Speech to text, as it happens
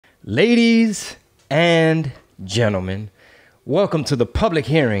Ladies and gentlemen, welcome to the public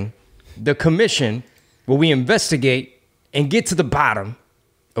hearing, the commission, where we investigate and get to the bottom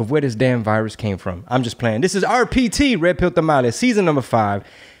of where this damn virus came from. I'm just playing. This is RPT, Red Pill Tamales, season number 5,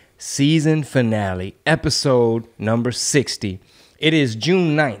 season finale, episode number 60. It is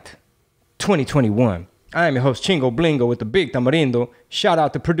June 9th, 2021. I am your host, Chingo Blingo, with the big tamarindo. Shout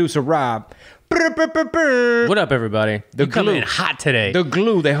out to producer Rob. What up, everybody? The You're coming in hot today. The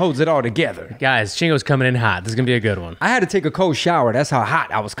glue that holds it all together. Guys, Chingo's coming in hot. This is going to be a good one. I had to take a cold shower. That's how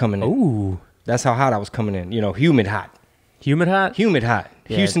hot I was coming in. Ooh. That's how hot I was coming in. You know, humid hot. Humid hot? Humid hot.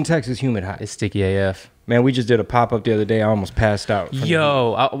 Yeah. Houston, Texas, humid hot. It's sticky AF. Man, we just did a pop-up the other day. I almost passed out.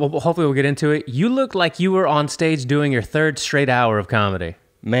 Yo, hopefully we'll get into it. You look like you were on stage doing your third straight hour of comedy.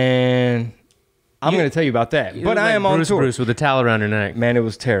 Man, I'm going to tell you about that. But I am on tour. Bruce with a towel around your neck. Man, it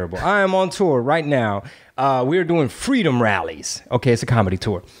was terrible. I am on tour right now. We're doing freedom rallies. Okay, it's a comedy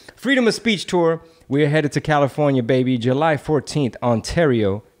tour. Freedom of speech tour. We're headed to California, baby. July 14th,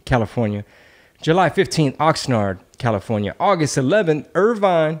 Ontario, California. July 15th, Oxnard, California. August 11th,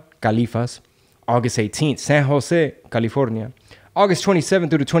 Irvine, Califas. August 18th, San Jose, California. August 27th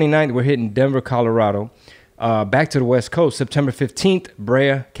through the 29th, we're hitting Denver, Colorado. Back to the West Coast, September 15th,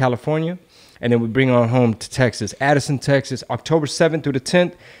 Brea, California. And then we bring on home to Texas, Addison, Texas, October 7th through the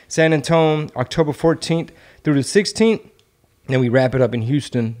 10th. San Antonio, October 14th through the 16th. And then we wrap it up in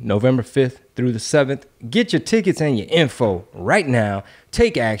Houston, November 5th through the 7th. Get your tickets and your info right now.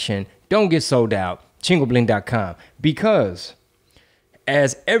 Take action. Don't get sold out. ChingoBling.com. Because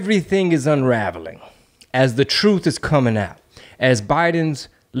as everything is unraveling, as the truth is coming out, as Biden's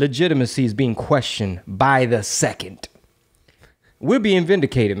legitimacy is being questioned by the second, we're being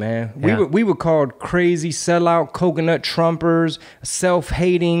vindicated, man. Yeah. We were called crazy, sellout, coconut Trumpers,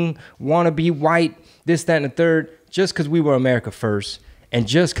 self-hating, wannabe white, this, that, and the third, just because we were America first and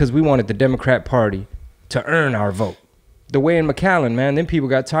just because we wanted the Democrat Party to earn our vote. The way in McAllen, man, then people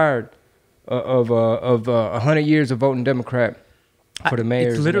got tired of 100 years of voting Democrat for the mayor.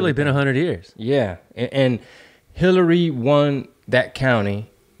 It's literally been 100 years. Yeah, and Hillary won that county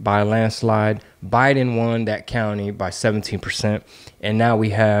by a landslide. Biden won that county by 17%. And now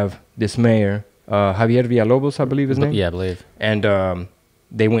we have this mayor, Javier Villalobos, I believe his name. Yeah, I believe. And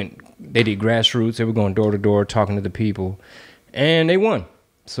they did grassroots. They were going door to door, talking to the people. And they won.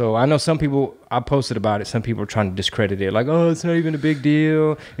 So I know some people, I posted about it, some people are trying to discredit it. Like, oh, it's not even a big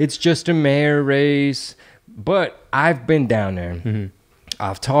deal. It's just a mayor race. But I've been down there. Mm-hmm.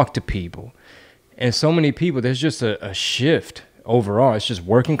 I've talked to people. And so many people, there's just a shift. Overall, it's just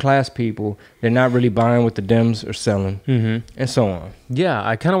working class people. They're not really buying what the Dems are selling, and so on. Yeah,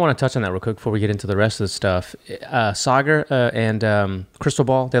 I kind of want to touch on that real quick before we get into the rest of the stuff. Sagar and Crystal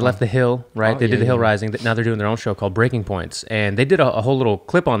Ball, they left the Hill, right? They did the Hill Rising. Now they're doing their own show called Breaking Points. And they did a whole little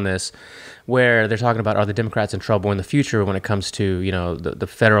clip on this where they're talking about, are the Democrats in trouble in the future when it comes to, you know, the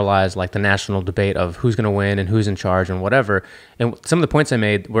federalized, like the national debate of who's going to win and who's in charge and whatever. And some of the points I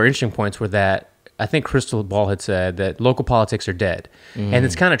made were interesting points were that I think Crystal Ball had said that local politics are dead. And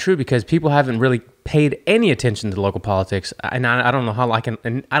it's kind of true because people haven't really paid any attention to local politics. And I don't know how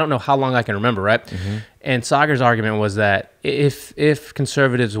long I can remember, right? And Sagar's argument was that if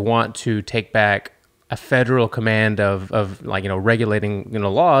conservatives want to take back a federal command of like, you know, regulating, you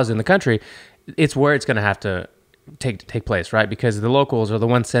know, laws in the country, it's where it's going to have to take place, right? Because the locals are the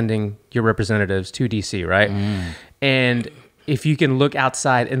ones sending your representatives to DC, right? And if you can look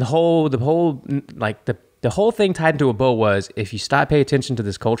outside, and the whole thing tied into a bow was, if you stop paying attention to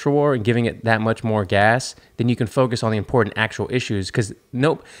this culture war and giving it that much more gas, then you can focus on the important actual issues. Because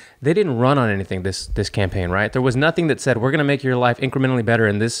they didn't run on anything this campaign, right? There was nothing that said we're going to make your life incrementally better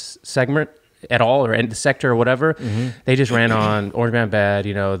in this segment at all, or in the sector or whatever. They just ran on Orange Man Bad,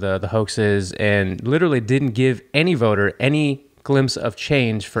 you know, the hoaxes, and literally didn't give any voter any glimpse of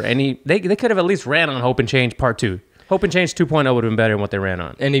change for any. They could have at least ran on Hope and Change Part 2. Hope and Change 2.0 would have been better than what they ran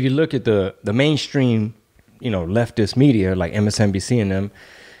on. And if you look at the mainstream, you know, leftist media like MSNBC and them,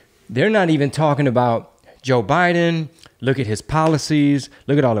 they're not even talking about Joe Biden. Look at his policies.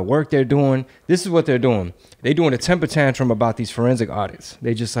 Look at all the work they're doing. This is what they're doing. They're doing a temper tantrum about these forensic audits.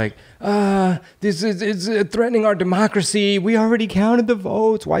 They just like, this is threatening our democracy. We already counted the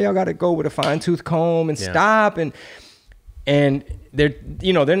votes. Why y'all got to go with a fine-tooth comb and stop? And they're,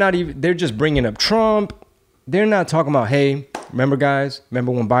 you know, they're just bringing up Trump. They're not talking about, hey, remember, guys?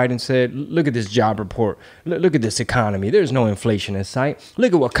 Remember when Biden said, look at this job report. Look at this economy. There's no inflation in sight.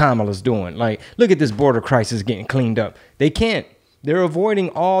 Look at what Kamala's doing. Like, look at this border crisis getting cleaned up. They can't. They're avoiding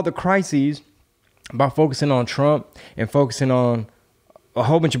all the crises by focusing on Trump and focusing on a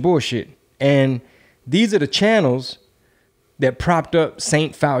whole bunch of bullshit. And these are the channels that propped up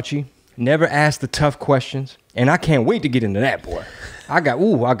Saint Fauci, never asked the tough questions, and I can't wait to get into that, boy. I got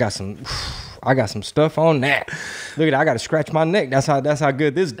some stuff on that. Look at that, I got to scratch my neck. That's how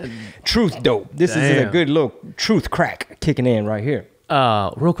good this truth dope. This is a good little truth crack kicking in right here.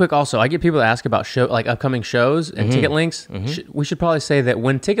 Real quick, also, I get people to ask about upcoming shows and ticket links. We should probably say that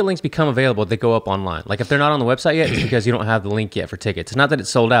when ticket links become available, they go up online. Like if they're not on the website yet, it's because you don't have the link yet for tickets. It's not that it's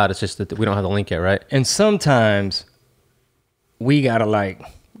sold out. It's just that we don't have the link yet, right? And sometimes we gotta like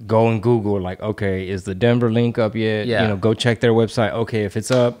go and Google like, okay, is the Denver link up yet? Yeah. You know, go check their website. Okay, if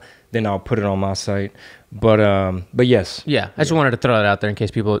it's up, then I'll put it on my site. But yes. Yeah, I just wanted to throw that out there in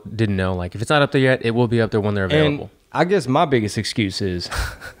case people didn't know. Like if it's not up there yet, it will be up there when they're available. And I guess my biggest excuse is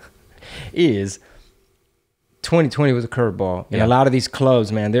 2020 was a curveball. And a lot of these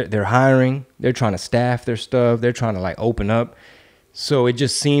clubs, man, they're hiring, they're trying to staff their stuff, they're trying to like open up. So it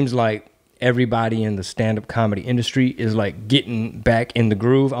just seems like everybody in the stand-up comedy industry is like getting back in the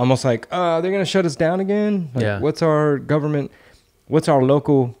groove. Almost like, they're gonna shut us down again. Like, what's our government? What's our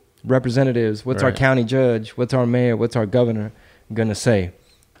local representatives? What's our county judge? What's our mayor? What's our governor gonna say?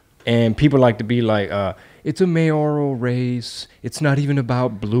 And people like to be like, it's a mayoral race. It's not even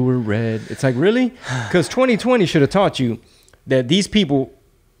about blue or red. It's like, really? Because 2020 should have taught you that these people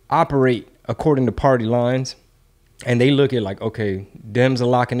operate according to party lines. And they look at like, okay, Dems are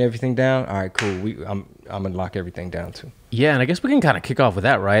locking everything down. All right, cool. I'm going to lock everything down too. Yeah, and I guess we can kind of kick off with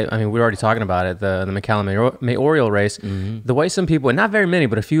that, right? I mean, we were already talking about it, the McAllen mayoral race. The way some people, and not very many,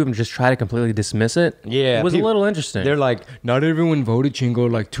 but a few of them just try to completely dismiss it. Yeah. It was a little interesting. They're like, not everyone voted,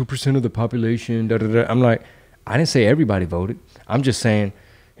 Chingo, like 2% of the population. Da, da, da. I'm like, I didn't say everybody voted. I'm just saying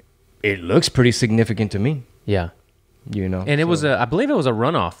it looks pretty significant to me. Yeah. You know, and it was I believe it was a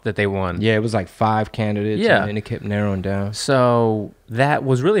runoff that they won. Yeah, it was like 5 candidates. Yeah, and it kept narrowing down. So that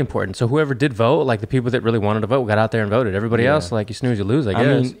was really important. So whoever did vote, like the people that really wanted to vote, got out there and voted. Everybody else, like you snooze, you lose. I guess.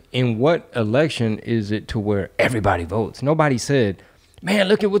 I mean, in what election is it to where everybody votes? Nobody said, "Man,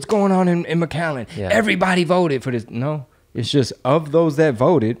 look at what's going on in McAllen. Yeah. Everybody voted for this." No, it's just of those that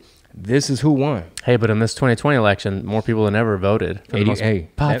voted, this is who won. Hey, but in this 2020 election, more people than ever voted for the most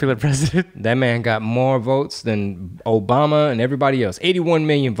popular president. That man got more votes than Obama and everybody else. 81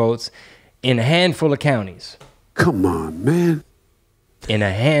 million votes in a handful of counties. Come on, man. In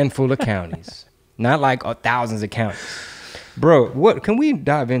a handful of counties. Not like thousands of counties. Bro, what can we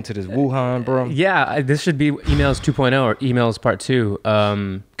dive into this Wuhan, bro? Yeah, this should be emails 2.0 or emails part 2.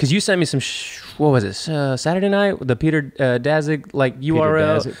 Because you sent me some, what was it, Saturday night? The Peter Daszak, like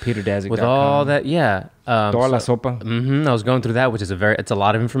URL. PeterDaszak.com. With all that, yeah. Toda la sopa. I was going through that, which is it's a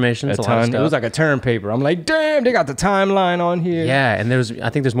lot of information. It's a lot of stuff. It was like a term paper. I'm like, damn, they got the timeline on here. Yeah, and I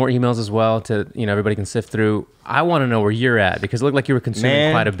think there's more emails as well to, everybody can sift through. I want to know where you're at because it looked like you were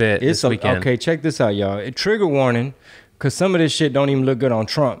consuming quite a bit this weekend. Okay, check this out, y'all. Trigger warning. Because some of this shit don't even look good on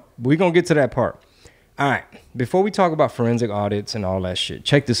Trump. We're going to get to that part. All right. Before we talk about forensic audits and all that shit,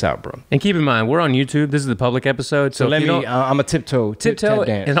 check this out, bro. And keep in mind, we're on YouTube. This is the public episode. So let me, I'm a tiptoe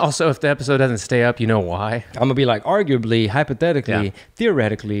dance. And also, if the episode doesn't stay up, you know why. I'm going to be like, arguably, hypothetically,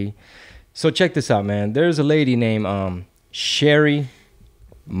 theoretically. So check this out, man. There's a lady named Sherry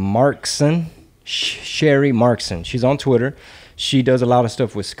Markson. Sherry Markson. She's on Twitter. She does a lot of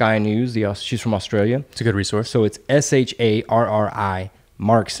stuff with Sky News. She's from Australia. It's a good resource. So it's SHARRI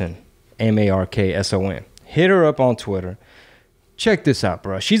Markson, MARKSON. Hit her up on Twitter. Check this out,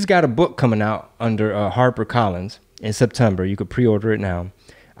 bro. She's got a book coming out under HarperCollins in September. You could pre-order it now.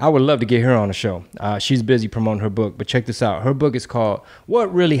 I would love to get her on the show. She's busy promoting her book, but check this out. Her book is called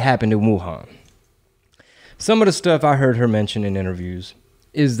What Really Happened in Wuhan. Some of the stuff I heard her mention in interviews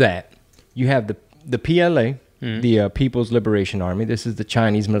is that you have the PLA, the People's Liberation Army. This is the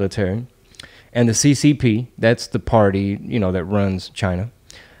Chinese military. And the CCP, that's the party, that runs China.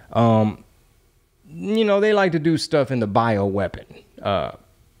 They like to do stuff in the bioweapon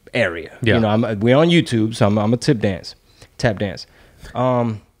area. Yeah. We're on YouTube, so I'm a tap dance.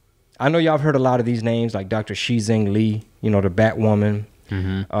 I know y'all have heard a lot of these names, like Dr. Shizeng Li, the Batwoman.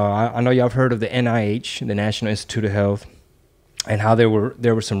 I know y'all have heard of the NIH, the National Institute of Health, and how there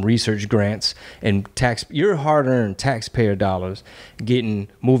were some research grants and your hard-earned taxpayer dollars getting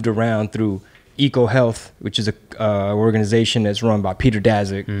moved around through EcoHealth, which is a organization that's run by Peter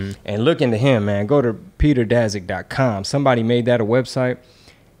Daszak. And look into him, man. Go to PeterDaszak.com. Somebody made that a website,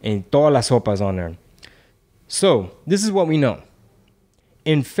 and todas las sopas on there. So this is what we know.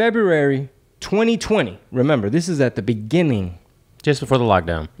 In February 2020, remember, this is at the beginning. Just before the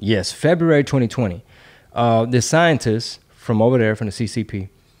lockdown. Yes, February 2020. The scientists from over there, from the CCP,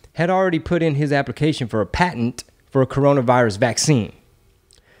 had already put in his application for a patent for a coronavirus vaccine.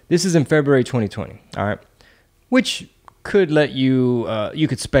 This is in February 2020, all right? Which could let you, you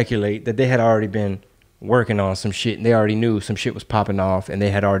could speculate that they had already been working on some shit, and they already knew some shit was popping off, and they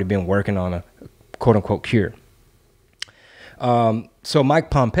had already been working on a quote unquote cure. So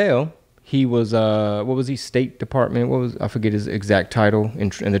Mike Pompeo, he was, what was he, State Department? I forget his exact title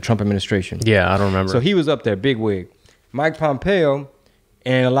in the Trump administration. Yeah, I don't remember. So he was up there, big wig. Mike Pompeo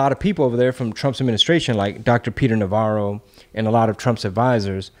and a lot of people over there from Trump's administration, like Dr. Peter Navarro and a lot of Trump's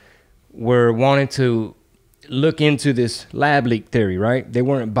advisors, were wanting to look into this lab leak theory, right? They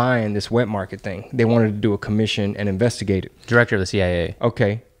weren't buying this wet market thing. They wanted to do a commission and investigate it. Director of the CIA.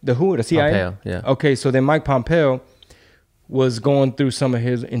 Okay. The who? The CIA? Pompeo, yeah. Okay, so then Mike Pompeo was going through some of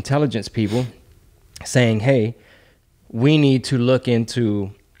his intelligence people saying, hey, we need to look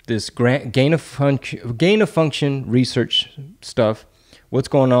into this gain of function research stuff. What's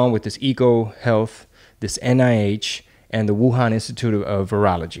going on with this eco health, this NIH, and the Wuhan Institute of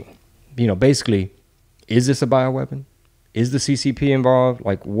Virology? You know, basically, is this a bioweapon? Is the CCP involved?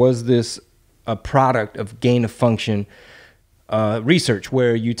 Like, was this a product of gain of function research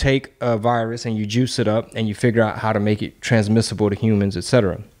where you take a virus and you juice it up and you figure out how to make it transmissible to humans,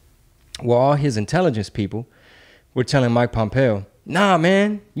 etc.? Well, all his intelligence people were telling Mike Pompeo, nah,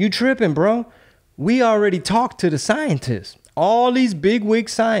 man, you tripping, bro. We already talked to the scientists. All these bigwig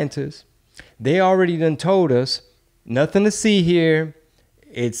scientists, they already done told us nothing to see here.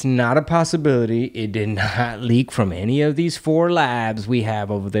 It's not a possibility. It did not leak from any of these 4 labs we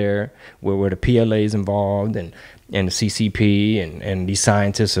have over there where the PLA is involved and the CCP and these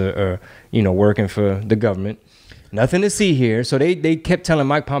scientists are you know, working for the government. Nothing to see here. So they kept telling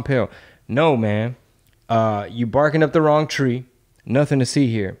Mike Pompeo, no, man, you barking up the wrong tree. Nothing to see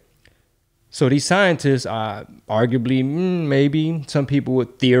here. So these scientists, arguably, maybe some people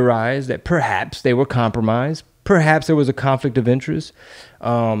would theorize that perhaps they were compromised. Perhaps there was a conflict of interest.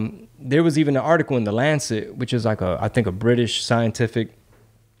 There was even an article in The Lancet, which is like I think a British scientific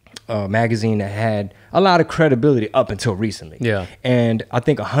magazine that had a lot of credibility up until recently. Yeah. And I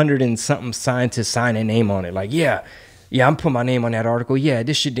think 100 and something scientists signed their name on it. Like, yeah, I'm putting my name on that article. Yeah,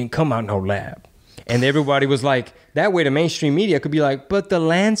 this shit didn't come out in no lab. And everybody was like, that way the mainstream media could be like, but The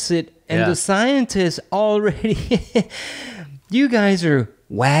Lancet and the scientists already, you guys are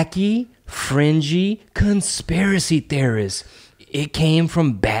wacky, fringy conspiracy theorists. It came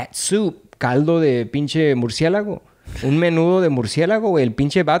from bat soup, caldo de pinche murciélago, un menudo de murciélago, el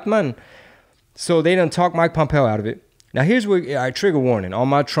pinche Batman. So they done talk Mike Pompeo out of it. Now here's where I trigger warning, all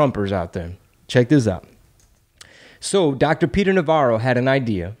my Trumpers out there. Check this out. So Dr. Peter Navarro had an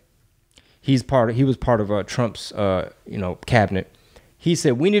idea. He was part of Trump's cabinet. He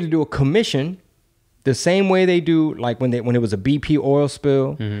said we need to do a commission the same way they do, like when it was a BP oil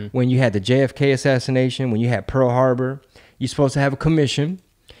spill, when you had the JFK assassination, when you had Pearl Harbor. You're supposed to have a commission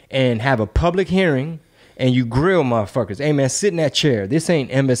and have a public hearing, and you grill motherfuckers. Hey, man, sit in that chair. This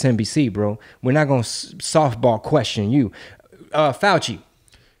ain't MSNBC, bro. We're not going to softball question you. Fauci,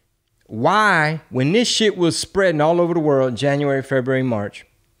 why, when this shit was spreading all over the world in January, February, March,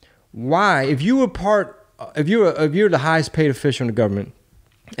 why, if you're the highest paid official in the government,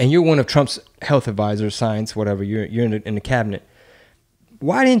 and you're one of Trump's health advisors, science, whatever, you're in the cabinet,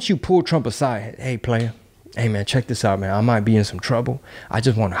 why didn't you pull Trump aside? Hey, player. Hey, man, check this out, man. I might be in some trouble. I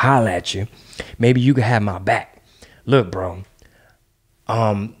just want to holler at you. Maybe you could have my back. Look, bro,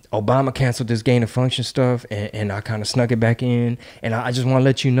 Obama canceled this gain of function stuff, and I kind of snuck it back in. And I just want to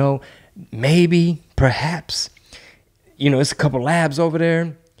let you know, maybe, perhaps, it's a couple labs over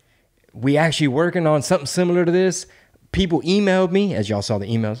there. We actually working on something similar to this. People emailed me, as y'all saw the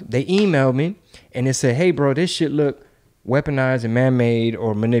emails. They emailed me, and they said, hey, bro, this shit look weaponized and man-made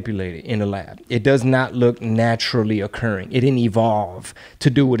or manipulated in the lab. It does not look naturally occurring. It didn't evolve to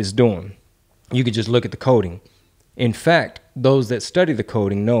do what it's doing. You could just look at the coding. In fact, those that study the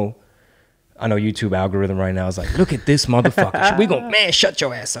coding know, I know YouTube algorithm right now is like, look at this motherfucker. We go, man, shut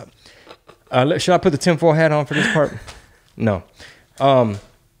your ass up. Should I put the tinfoil hat on for this part? No.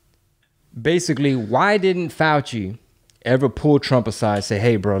 Basically, why didn't Fauci ever pull Trump aside and say,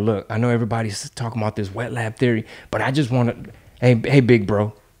 hey, bro, look, I know everybody's talking about this wet lab theory, but I just want to, hey, big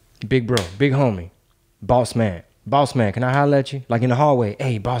bro, big homie, boss man, can I holler at you? Like in the hallway,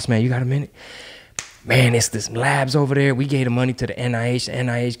 hey, boss man, you got a minute? Man, it's this labs over there. We gave the money to the NIH. The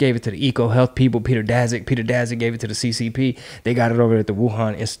NIH gave it to the eco health people, Peter Daszak gave it to the CCP. They got it over at the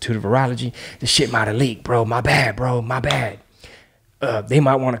Wuhan Institute of Virology. The shit might have leaked, bro. My bad, bro. My bad. They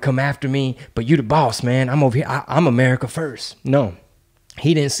might want to come after me, but you the boss, man. I'm over here. I'm America first. No,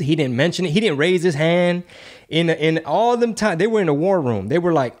 He didn't mention it. He didn't raise his hand. In all them time, they were in a war room. They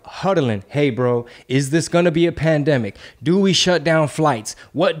were like huddling. Hey, bro, is this gonna be a pandemic? Do we shut down flights?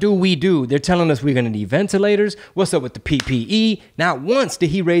 What do we do? They're telling us we're gonna need ventilators. What's up with the PPE? Not once did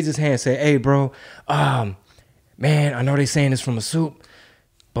he raise his hand and say, hey, bro, man, I know they saying this from a soup,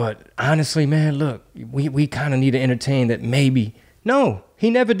 but honestly, man, look, we kind of need to entertain that maybe. No, he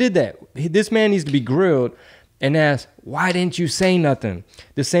never did that. This man needs to be grilled and asked, why didn't you say nothing?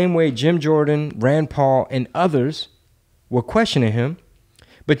 The same way Jim Jordan, Rand Paul, and others were questioning him.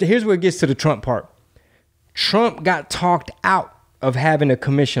 But here's where it gets to the Trump part. Trump got talked out of having a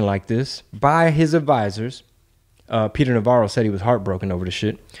commission like this by his advisors. Peter Navarro said he was heartbroken over the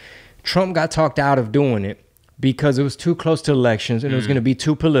shit. Trump got talked out of doing it because it was too close to elections and it was going to be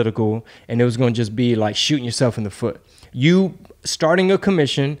too political and it was going to just be like shooting yourself in the foot. You starting a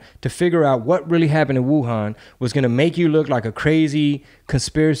commission to figure out what really happened in Wuhan was going to make you look like a crazy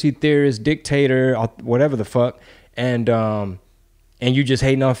conspiracy theorist, dictator, or whatever the fuck, and you just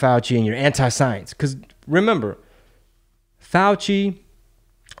hating on Fauci and you're anti-science. Because remember, Fauci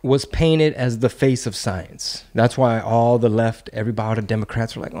was painted as the face of science. That's why all the left, everybody, all the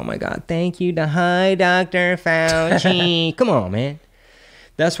Democrats were like, oh my God, thank you to hi, Dr. Fauci. Come on, man.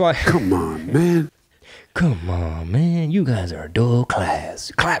 That's why. Come on, man. Come on, man. You guys are dual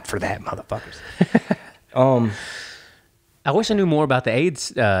class. Clap for that, motherfuckers. I wish I knew more about the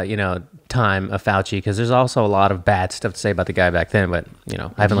AIDS, time of Fauci, because there's also a lot of bad stuff to say about the guy back then, but,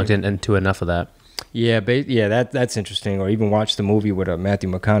 I haven't looked into enough of that. Yeah, that's interesting. Or even watch the movie with Matthew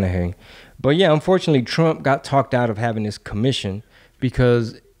McConaughey. But yeah, unfortunately, Trump got talked out of having this commission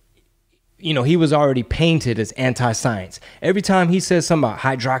because he was already painted as anti-science. Every time he says something about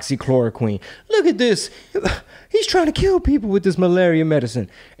hydroxychloroquine, look at this. He's trying to kill people with this malaria medicine.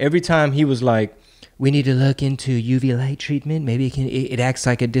 Every time he was like, we need to look into UV light treatment. Maybe it acts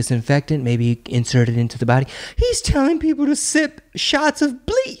like a disinfectant. Maybe insert it into the body. He's telling people to sip shots of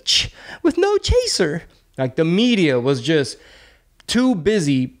bleach with no chaser. Like the media was just too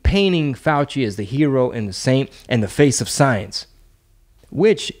busy painting Fauci as the hero and the saint and the face of science.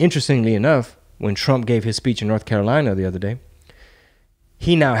 Which, interestingly enough, when Trump gave his speech in North Carolina the other day,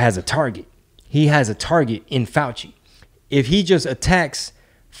 he now has a target. He has a target in Fauci. If he just attacks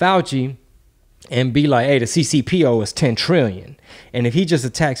Fauci and be like, hey, the CCPO is 10 trillion. And if he just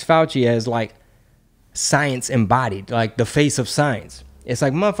attacks Fauci as like science embodied, like the face of science, it's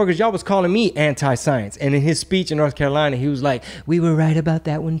like, motherfuckers, y'all was calling me anti-science. And in his speech in North Carolina, he was like, we were right about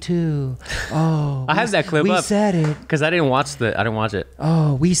that one too. Oh, I have that clip up. We said it. Because I didn't watch it.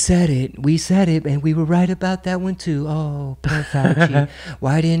 Oh, we said it, and we were right about that one too. Oh, poor Fauci.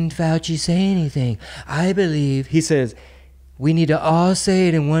 Why didn't Fauci say anything? I believe, he says, we need to all say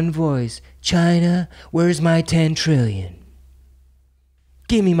it in one voice. China, where's my 10 trillion?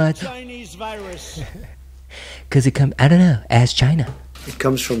 Give me my Chinese virus. Because it comes, I don't know, ask China. It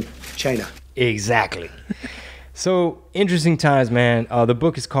comes from China. Exactly. So, interesting times, man. The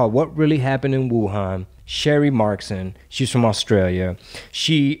book is called What Really Happened in Wuhan. Sherry Markson, she's from Australia.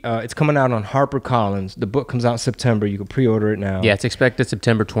 It's coming out on HarperCollins. The book comes out in September. You can pre-order it now. Yeah, it's expected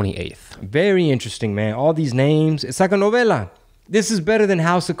September 28th. Very interesting, man. All these names. It's like a novela. This is better than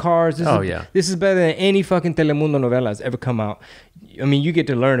House of Cards. This is better than any fucking Telemundo novela that's ever come out. I mean, you get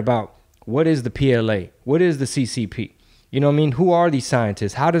to learn about what is the PLA? What is the CCP? You know what I mean? Who are these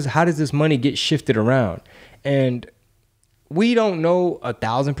scientists? How does this money get shifted around? And we don't know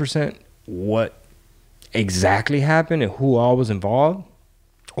 1,000% what exactly happened and who all was involved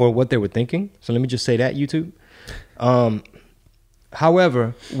or what they were thinking. So let me just say that, YouTube.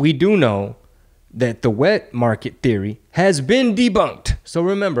 However, we do know that the wet market theory has been debunked. So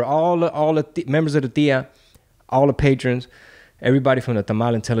remember, all the members of the TIA, all the patrons, everybody from the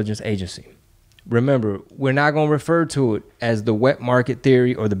Tamal Intelligence Agency. Remember, we're not going to refer to it as the wet market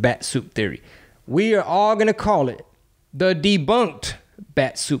theory or the bat soup theory. We are all going to call it the debunked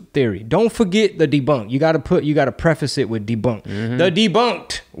bat soup theory. Don't forget the debunk. You got to preface it with debunk. Mm-hmm. The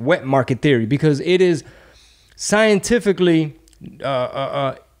debunked wet market theory, because it is scientifically,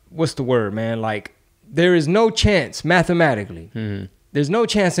 what's the word, man? Like, there is no chance mathematically. Mm-hmm. There's no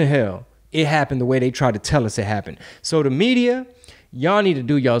chance in hell it happened the way they try to tell us it happened. So the media, y'all need to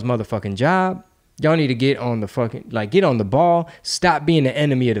do y'all's motherfucking job. Y'all need to get on the ball. Stop being the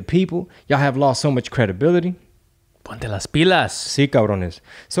enemy of the people. Y'all have lost so much credibility. Ponte las pilas. Sí, cabrones.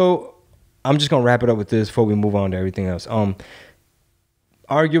 So I'm just going to wrap it up with this before we move on to everything else.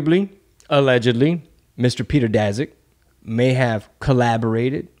 Arguably, allegedly, Mr. Peter Daszak may have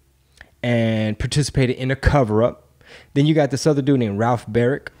collaborated and participated in a cover-up. Then you got this other dude named Ralph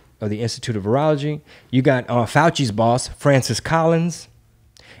Barrick of the Institute of Virology. You got Fauci's boss, Francis Collins.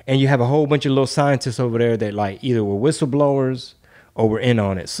 And you have a whole bunch of little scientists over there that like either were whistleblowers or were in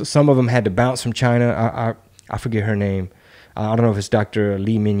on it. So some of them had to bounce from China. I forget her name. I don't know if it's Dr.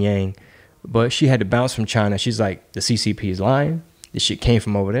 Li Mingyang, but she had to bounce from China. She's like, the CCP is lying. This shit came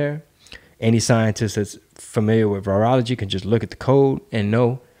from over there. Any scientist that's familiar with virology can just look at the code and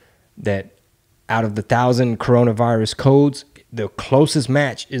know that out of the 1,000 coronavirus codes, the closest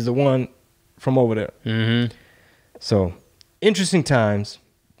match is the one from over there. Mm-hmm. So, interesting times.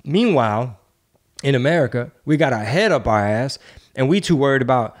 Meanwhile, in America, we got our head up our ass, and we too worried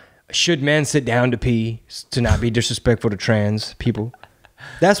about should men sit down to pee to not be disrespectful to trans people.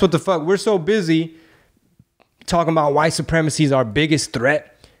 That's what the fuck. We're so busy talking about white supremacy is our biggest threat.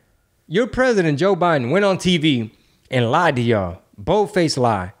 Your president, Joe Biden, went on TV and lied to y'all. Bold-faced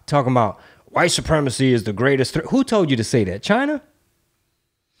lie, talking about white supremacy is the greatest threat. Who told you to say that? China?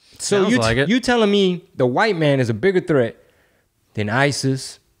 So you telling me the white man is a bigger threat than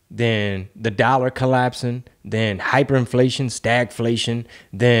ISIS, than the dollar collapsing, than hyperinflation, stagflation,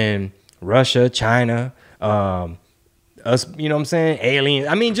 than Russia, China, us, you know what I'm saying? Aliens.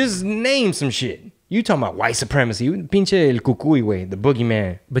 I mean, just name some shit. You talking about white supremacy. Pinche el cucuy way, the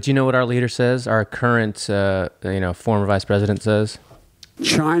boogeyman. But you know what our leader says? Our current, former vice president says?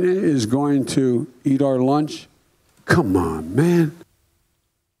 China is going to eat our lunch? Come on, man.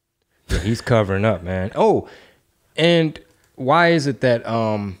 Yeah, he's covering up, man. Oh, and why is it that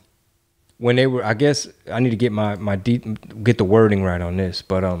when they were, I guess I need to get get the wording right on this,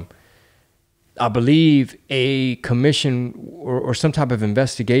 but I believe a commission or some type of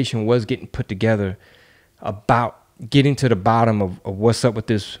investigation was getting put together about getting to the bottom of what's up with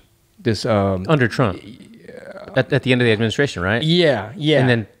this under Trump. At the end of the administration, right? Yeah. And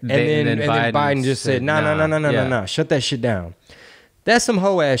then Biden just said, no, shut that shit down. That's some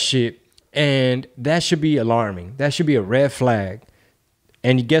hoe ass shit, and that should be alarming. That should be a red flag.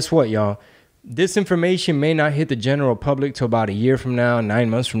 And guess what, y'all? This information may not hit the general public till about a year from now, 9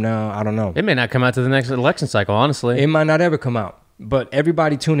 months from now. I don't know. It may not come out to the next election cycle, honestly. It might not ever come out. But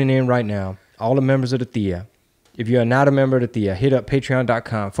everybody tuning in right now, all the members of the THEA, if you are not a member of the THEA, hit up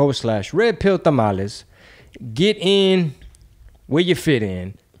patreon.com/Red Pill Tamales. Get in where you fit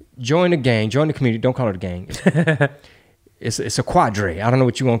in. Join the gang. Join the community. Don't call it a gang. It's a quadre. I don't know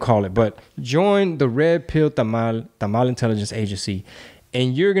what you want to call it. But join the Red Pill Tamal Intelligence Agency.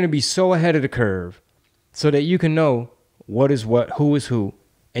 And you're going to be so ahead of the curve so that you can know what is what, who is who,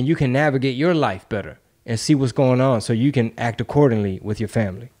 and you can navigate your life better and see what's going on so you can act accordingly with your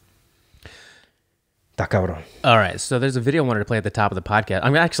family. All right, so there's a video I wanted to play at the top of the podcast.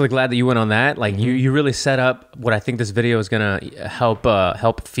 I'm actually glad that you went on that. Like you really set up what I think this video is going to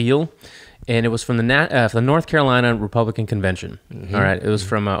help feel. And it was from the North Carolina Republican Convention. All right, it was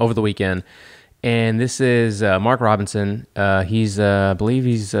from over the weekend. And this is Mark Robinson. He's, I believe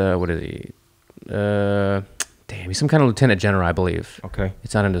he's, what is he? He's some kind of lieutenant general, I believe. Okay.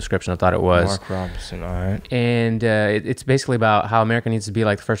 It's not in the description. I thought it was. Mark Robinson, all right. And it's basically about how America needs to be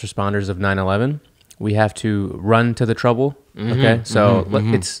like the first responders of 9/11. We have to run to the trouble. Okay, so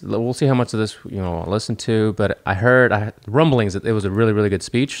we'll see how much of this I'll listen to. But I heard rumblings that it was a really, really good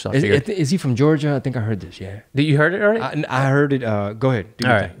speech. So I figured, is he from Georgia? I think I heard this. Yeah. Did you heard it already? I heard it. Go ahead.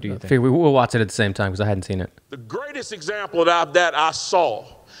 Do your thing. We'll watch it at the same time because I hadn't seen it. The greatest example of that I saw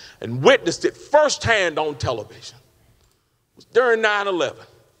and witnessed it firsthand on television was during 9/11.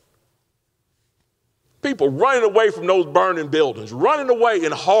 People running away from those burning buildings, running away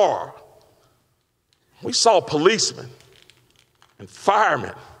in horror. We saw policemen and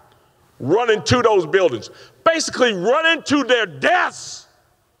firemen running to those buildings, basically running to their deaths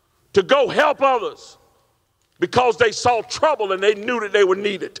to go help others because they saw trouble and they knew that they were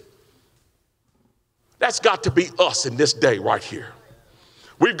needed. That's got to be us in this day right here.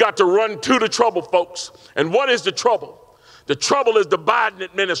 We've got to run to the trouble, folks. And what is the trouble? The trouble is the Biden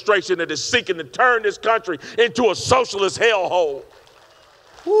administration that is seeking to turn this country into a socialist hellhole.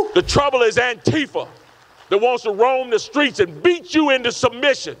 The trouble is Antifa that wants to roam the streets and beat you into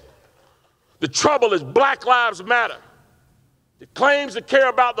submission. The trouble is Black Lives Matter. It claims to care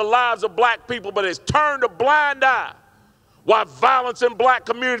about the lives of black people, but it's turned a blind eye while violence in black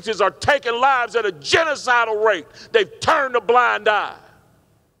communities are taking lives at a genocidal rate. They've turned a blind eye.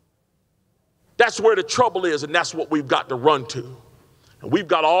 That's where the trouble is, and that's what we've got to run to. And we've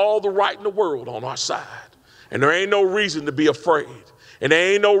got all the right in the world on our side. And there ain't no reason to be afraid. And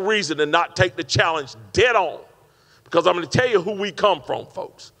there ain't no reason to not take the challenge dead on. Because I'm going to tell you who we come from,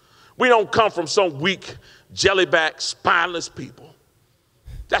 folks. We don't come from some weak, jellyback, spineless people.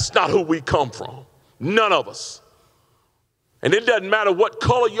 That's not who we come from. None of us. And it doesn't matter what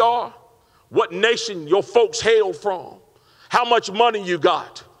color you are, what nation your folks hail from, how much money you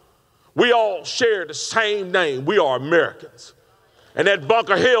got, We all share the same name. We are Americans. And at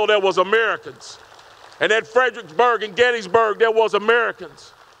Bunker Hill, there was Americans. And at Fredericksburg and Gettysburg, there was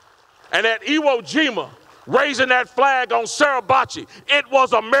Americans. And at Iwo Jima, raising that flag on Suribachi, it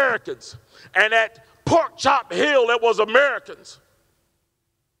was Americans. And at Pork Chop Hill, it was Americans.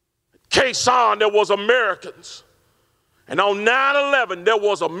 Khe Sanh, there was Americans. And on 9/11, there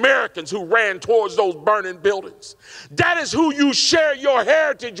was Americans who ran towards those burning buildings. That is who you share your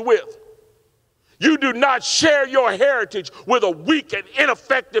heritage with. You do not share your heritage with a weak and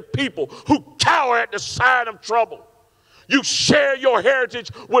ineffective people who cower at the sign of trouble. You share your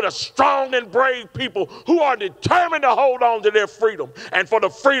heritage with a strong and brave people who are determined to hold on to their freedom and for the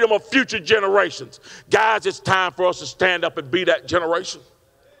freedom of future generations. Guys, it's time for us to stand up and be that generation.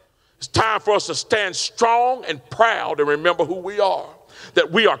 It's time for us to stand strong and proud and remember who we are,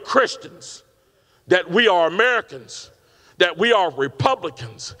 that we are Christians, that we are Americans, that we are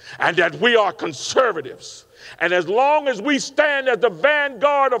Republicans, and that we are conservatives. And as long as we stand as the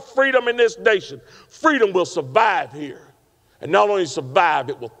vanguard of freedom in this nation, freedom will survive here. And not only survive,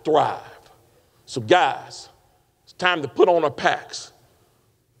 it will thrive. So guys, it's time to put on our packs.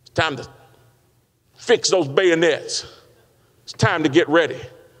 It's time to fix those bayonets. It's time to get ready.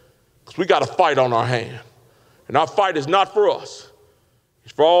 Because we got a fight on our hand. And our fight is not for us.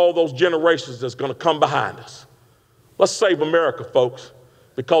 It's for all those generations that's going to come behind us. Let's save America, folks.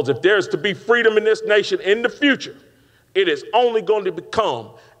 Because if there's to be freedom in this nation in the future, it is only going to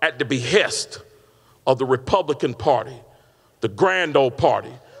become at the behest of the Republican Party, the grand old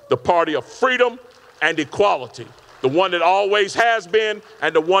party, the party of freedom and equality, the one that always has been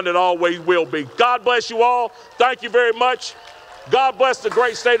and the one that always will be. God bless you all. Thank you very much. God bless the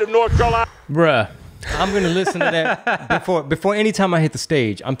great state of North Carolina. Bruh. I'm going to listen to that before any time I hit the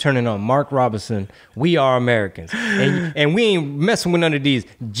stage. I'm turning on Mark Robinson, We Are Americans. And we ain't messing with none of these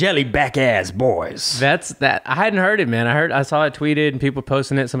jelly back ass boys. That's that. I hadn't heard it, man. I saw it tweeted and people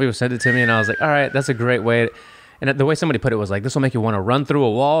posting it. Some people sent it to me and I was like, all right, that's a great way. And the way somebody put it was like, this will make you want to run through a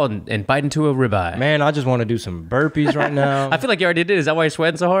wall and bite into a ribeye. Man, I just want to do some burpees right now. I feel like you already did. Is that why you're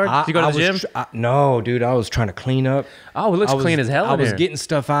sweating so hard? Did you go to the gym? No, dude. I was trying to clean up. Oh, it looks clean as hell in I was here. getting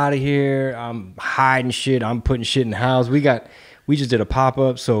stuff out of here. I'm hiding shit. I'm putting shit in the house. We just did a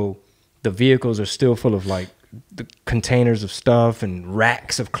pop-up, so the vehicles are still full of like the containers of stuff and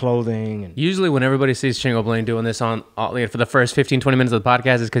racks of clothing. And usually when everybody sees Chingo Bling doing this for the first 15, 20 minutes of the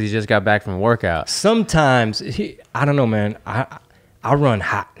podcast is because he just got back from a workout. Sometimes, I don't know, man. I run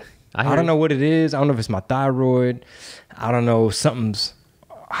hot. I don't know what it is. I don't know if it's my thyroid. I don't know. Something's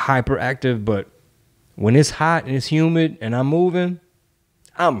hyperactive, but when it's hot and it's humid and I'm moving,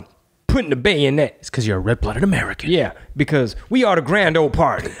 I'm putting the bayonet. It's because you're a red-blooded American. Yeah, because we are the grand old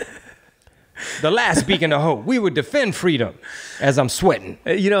party. The last beacon of hope. We would defend freedom as I'm sweating.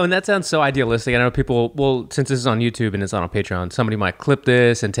 You know, and that sounds so idealistic. I know people, well, since this is on YouTube and it's on Patreon, somebody might clip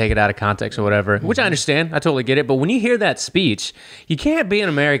this and take it out of context or whatever, which I understand. I totally get it. But when you hear that speech, you can't be an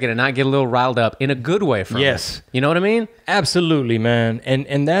American and not get a little riled up in a good way from it. You know what I mean? Absolutely, man.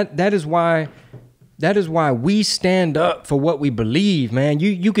 And that is why we stand up for what we believe, man.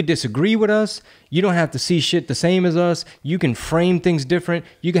 You could disagree with us. You don't have to see shit the same as us. You can frame things different.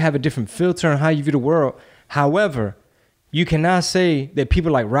 You can have a different filter on how you view the world. However, you cannot say that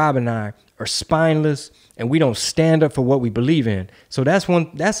people like Rob and I are spineless and we don't stand up for what we believe in. So that's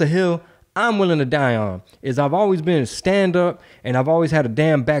a hill I'm willing to die on. Is I've always been stand up and I've always had a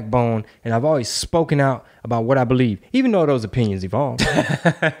damn backbone and I've always spoken out about what I believe, even though those opinions evolve.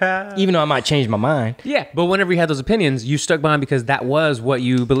 Even though I might change my mind. Yeah, but whenever you had those opinions, you stuck by them because that was what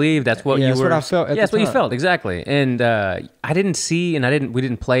you believed. That's what you were. That's what I felt at the that's what you time. felt, exactly. And I didn't see, and we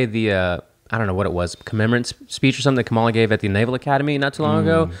didn't play the, I don't know what it was, commemorative speech or something that Kamala gave at the Naval Academy not too long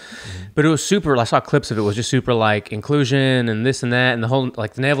ago. But it was super, I saw clips of it, was just super like inclusion and this and that. And the whole,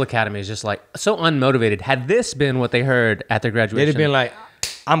 like the Naval Academy is just like so unmotivated. Had this been what they heard at their graduation. They'd have been like,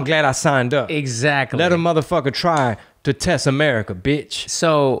 I'm glad I signed up. Exactly. Let a motherfucker try to test America, bitch.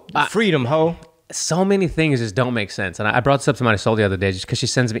 So freedom, ho. So many things just don't make sense. And I brought this up to my soul the other day just because she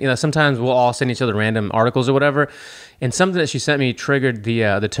sends me, you know, sometimes we'll all send each other random articles or whatever. And something that she sent me triggered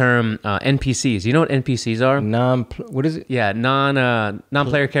the term NPCs. You know what NPCs are? What is it? Yeah,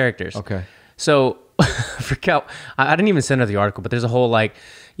 non-player characters. Okay. So, I didn't even send her the article, but there's a whole like,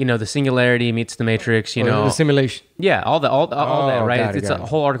 you know, the singularity meets the matrix, you know. The simulation. Yeah, all that, right? Got It's it. a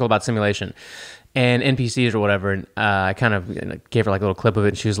whole article about simulation and NPCs or whatever. And I kind of gave her like a little clip of it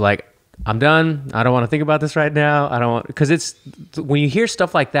and she was like, I'm done. I don't want to think about this right now. I don't want, because it's, when you hear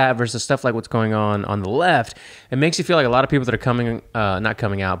stuff like that versus stuff like what's going on the left, it makes you feel like a lot of people that are not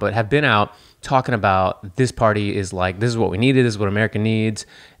coming out, but have been out talking about this party is like, this is what we needed, this is what America needs.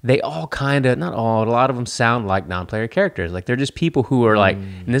 They all kind of, not all, a lot of them sound like non-player characters. Like they're just people who are like,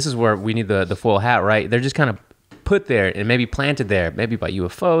 and this is where we need the full hat, right? They're just kind of put there and maybe planted there, maybe by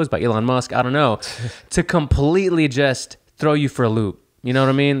UFOs, by Elon Musk, I don't know, to completely just throw you for a loop. You know what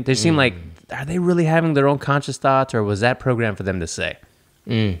I mean? They seem like, are they really having their own conscious thoughts, or was that programmed for them to say?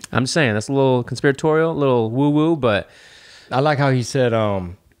 I'm just saying, that's a little conspiratorial, a little woo-woo, but... I like how he said,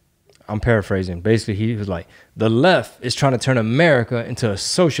 I'm paraphrasing. Basically, he was like, the left is trying to turn America into a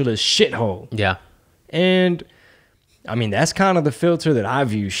socialist shithole. Yeah. And, I mean, that's kind of the filter that I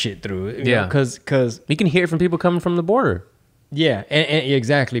view shit through. Yeah. Because... You can hear it from people coming from the border. Yeah, and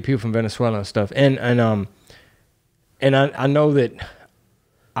exactly, people from Venezuela and stuff. And I know that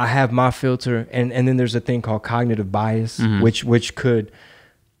I have my filter, and then there's a thing called cognitive bias, which could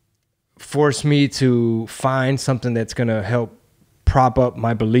force me to find something that's going to help prop up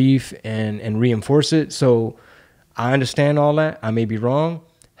my belief and reinforce it. So I understand all that. I may be wrong.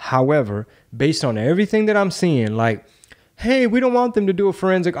 However, based on everything that I'm seeing, like, hey, we don't want them to do a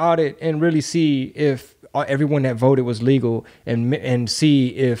forensic audit and really see if everyone that voted was legal, and see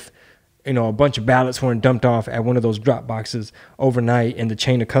if, you know, a bunch of ballots weren't dumped off at one of those drop boxes overnight and the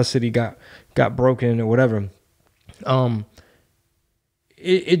chain of custody got broken or whatever.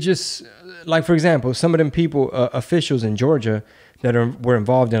 It just, like, for example, some of them people, officials in Georgia that were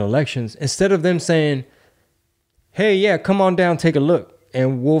involved in elections, instead of them saying, hey, yeah, come on down, take a look,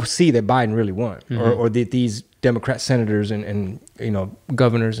 and we'll see that Biden really won, or that these Democrat senators and you know,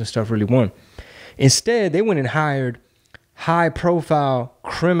 governors and stuff really won. Instead, they went and hired high-profile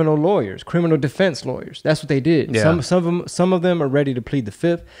criminal lawyers, criminal defense lawyers. That's what they did. Yeah. Some of them are ready to plead the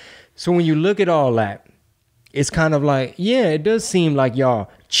fifth. So when you look at all that, it's kind of like, yeah, it does seem like y'all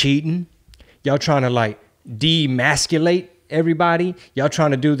cheating. Y'all trying to like demasculate everybody. Y'all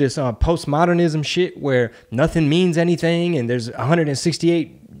trying to do this postmodernism shit where nothing means anything, and there's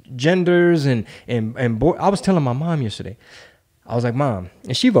 168 genders and I was telling my mom yesterday. I was like, Mom,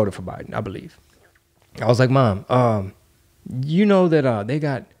 and she voted for Biden, I believe. I was like, Mom, you know that they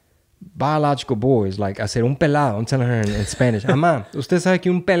got biological boys. Like I said, un pelado. I'm telling her in Spanish. Mom, usted sabe que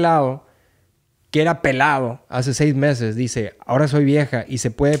un pelado que era pelado hace 6 meses dice, ahora soy vieja y se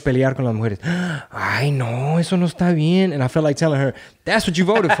puede pelear con las mujeres. Ay, no, eso no está bien. And I felt like telling her, that's what you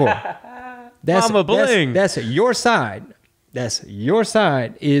voted for. Mama Bling. That's your side. That's your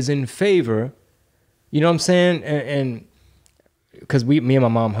side is in favor. You know what I'm saying? And because me and my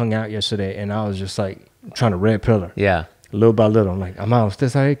mom hung out yesterday, and I was just like trying to red pill her. Yeah. Little by little. I'm like, Ama, usted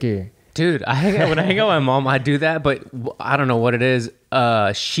sabe que... Dude, when I hang out with my mom, I do that, but I don't know what it is.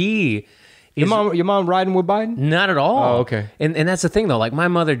 She... Your mom riding with Biden? Not at all. Oh, okay. And that's the thing, though. Like, my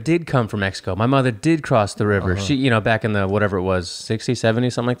mother did come from Mexico. My mother did cross the river. She, you know, back in the, whatever it was, 60s,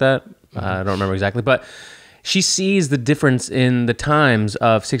 70s, something like that. I don't remember exactly. But she sees the difference in the times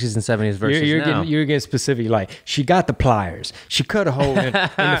of 60s and 70s versus now. You're getting specific. Like, she got the pliers. She cut a hole in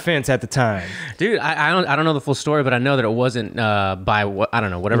the fence at the time. Dude, I don't know the full story, but I know that it wasn't by,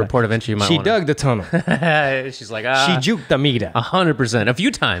 whatever port of entry you might She want. dug the tunnel. She's like, She juked the mira. 100%. A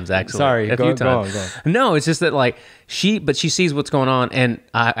few times, actually. Sorry, a few times. Go on. No, it's just that, like, she sees what's going on, and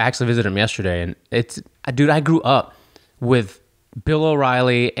I actually visited him yesterday, and dude, I grew up with Bill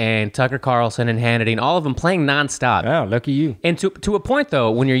O'Reilly and Tucker Carlson and Hannity and all of them playing nonstop. Wow, lucky you. And to a point, though,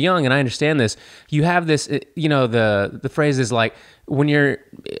 when you're young, and I understand this, you have this, you know, the phrase is like, when you're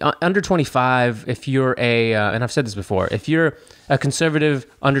under 25, if you're and I've said this before, if you're a conservative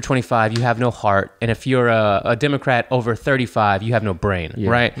under 25, you have no heart. And if you're a Democrat over 35, you have no brain,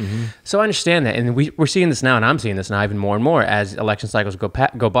 right? Mm-hmm. So I understand that. And we're seeing this now, and I'm seeing this now even more and more as election cycles go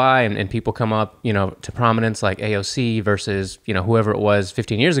by and people come up, you know, to prominence, like AOC versus, you know, whoever it was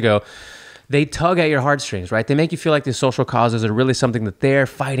 15 years ago. They tug at your heartstrings, right? They make you feel like these social causes are really something that they're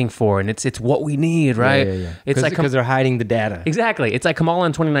fighting for, and it's what we need, right? Yeah. It's like because they're hiding the data. Exactly. It's like Kamala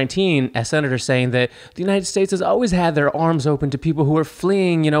in 2019, as senator, saying that the United States has always had their arms open to people who are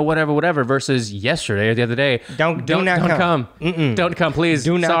fleeing, you know, whatever. Versus yesterday or the other day, don't come. Don't come, please.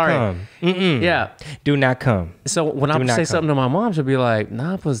 Do not come. Yeah. Do not come. So when I say something to my mom, she'll be like,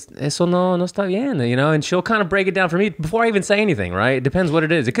 "Nah, pues eso no está bien," you know, and she'll kind of break it down for me before I even say anything, right? It depends what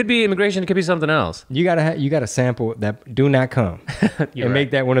it is. It could be immigration. It could be something else. You gotta sample that. Do not come, and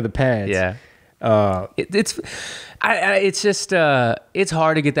make that one of the pads. Yeah. It's just it's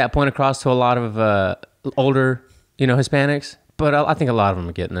hard to get that point across to a lot of older, you know, Hispanics, but I think a lot of them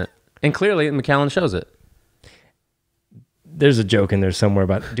are getting it, and clearly McAllen shows it. There's a joke in there somewhere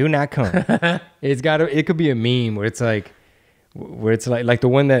about do not come. It could be a meme where it's like the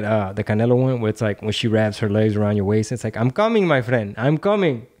one that the Canelo one where it's like when she wraps her legs around your waist, it's like, I'm coming, my friend, I'm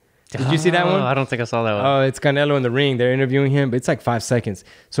coming. Did you see that one? I don't think I saw that one. Oh, it's Canelo in the ring. They're interviewing him, but it's like 5 seconds.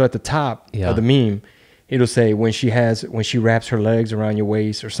 So at the top of the meme, it'll say when she wraps her legs around your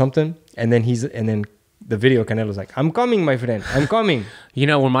waist or something, and then the video Canelo's like, "I'm coming, my friend. I'm coming." You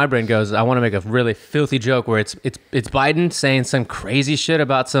know where my brain goes? I want to make a really filthy joke where it's Biden saying some crazy shit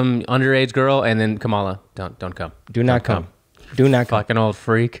about some underage girl, and then Kamala, don't come. Do not come. Do not come. Fucking old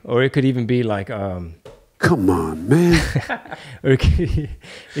freak. Or it could even be like, Come on, man. or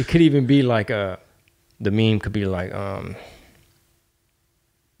it could even be like, the meme could be like,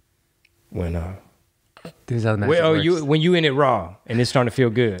 when you in it raw and it's starting to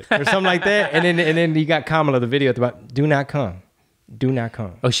feel good or something like that, and then you got Kamala the video about do not come.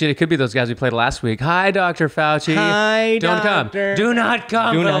 Oh shit! It could be those guys we played last week. Hi, Dr. Fauci. Hi, don't doctor. come. Do not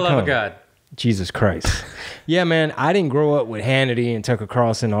come. For the love of God. Jesus Christ. Yeah, man. I didn't grow up with Hannity and Tucker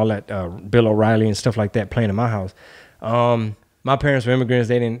Carlson and all that, Bill O'Reilly and stuff like that playing in my house. My parents were immigrants.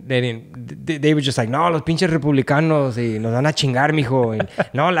 They were just like, no, los pinches republicanos nos van a chingar, mijo. Y,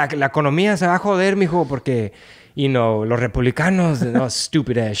 no, la economía se va a joder, mijo, porque, los republicanos,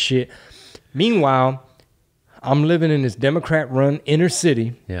 stupid ass shit. Meanwhile, I'm living in this Democrat-run inner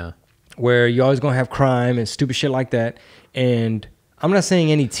city, where you always gonna have crime and stupid shit like that. And I'm not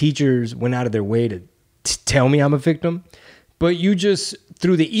saying any teachers went out of their way to tell me I'm a victim, but you just,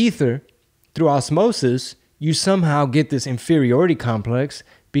 through the ether, through osmosis, you somehow get this inferiority complex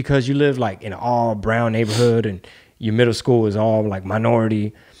because you live like in an all brown neighborhood and your middle school is all like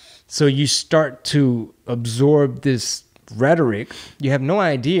minority. So you start to absorb this rhetoric. You have no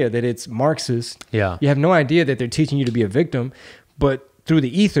idea that it's Marxist. Yeah. You have no idea that they're teaching you to be a victim, but through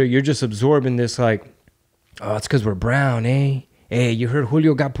the ether, you're just absorbing this like, oh, it's because we're brown, eh? Hey, you heard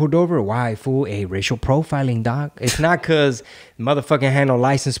Julio got pulled over? Why, fool? Hey, racial profiling, doc. It's not because motherfucking had no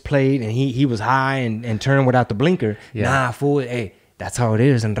license plate and he was high and turned without the blinker. Yeah. Nah, fool. Hey, that's how it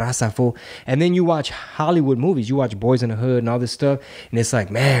is in Raza, fool. And then you watch Hollywood movies. You watch Boys in the Hood and all this stuff. And it's like,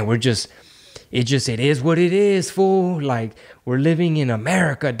 man, it is what it is, fool. Like, we're living in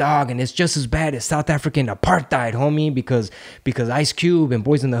America, dog, and it's just as bad as South African apartheid, homie, because Ice Cube and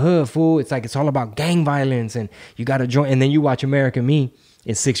Boys in the Hood, fool. It's like it's all about gang violence, and you got to join. And then you watch American Me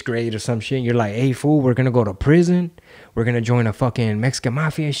in 6th grade or some shit, and you're like, hey, fool, we're going to go to prison. We're going to join a fucking Mexican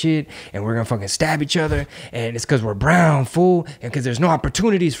mafia shit, and we're going to fucking stab each other, and it's because we're brown, fool, and because there's no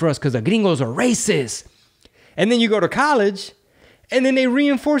opportunities for us because the gringos are racist. And then you go to college, and then they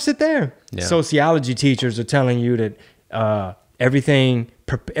reinforce it there. Yeah. Sociology teachers are telling you that everything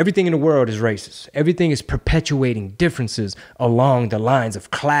in the world is racist. Everything is perpetuating differences along the lines of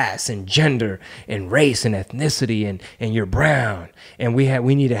class and gender and race and ethnicity and you're brown. And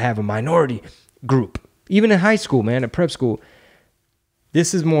we need to have a minority group. Even in high school, man, at prep school,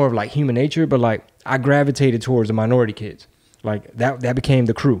 this is more of like human nature, but like I gravitated towards the minority kids. Like that became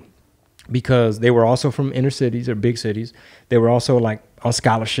the crew. Because they were also from inner cities or big cities. They were also like on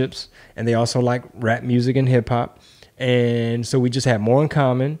scholarships, and they also like rap music and hip hop. And so we just had more in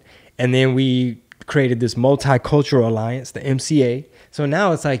common. And then we created this multicultural alliance, the MCA. So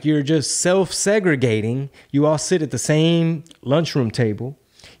now it's like you're just self-segregating. You all sit at the same lunchroom table.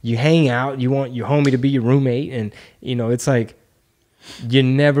 You hang out. You want your homie to be your roommate. And, it's like you're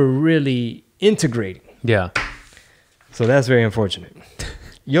never really integrating. Yeah. So that's very unfortunate.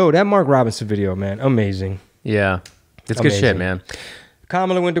 Yo, that Mark Robinson video, man, amazing. Yeah, it's good shit, man.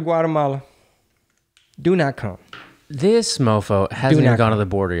 Kamala went to Guatemala. Do not come. This mofo hasn't even gone to the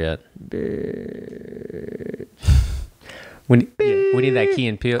border yet. We need that Key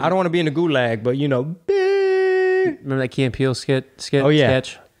and Peele. I don't want to be in the gulag, but remember that Key and Peele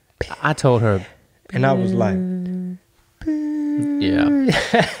sketch? I told her, and I was like, yeah.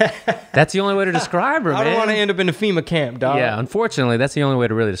 That's the only way to describe her, man. I don't want to end up in the FEMA camp, dog. Yeah, unfortunately, that's the only way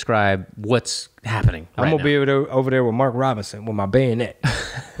to really describe what's happening. I'm going to be over there with Mark Robinson with my bayonet,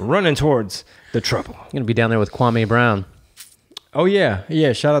 running towards the trouble. I'm going to be down there with Kwame Brown. Oh, yeah.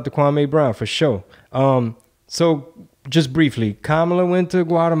 Yeah, shout out to Kwame Brown for sure. So, just briefly, Kamala went to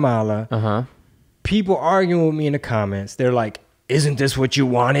Guatemala. Uh-huh. People arguing with me in the comments. They're like, isn't this what you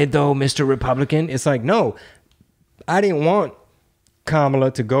wanted, though, Mr. Republican? It's like, no. I didn't want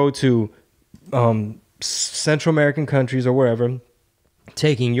Kamala to go to Central American countries or wherever,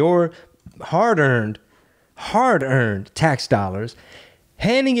 taking your hard-earned tax dollars,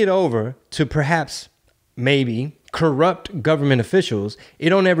 handing it over to perhaps maybe corrupt government officials. It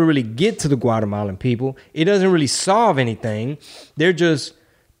don't ever really get to the Guatemalan people. It doesn't really solve anything. They're just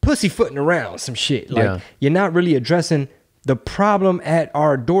pussyfooting around some shit. Like, you're not really addressing the problem at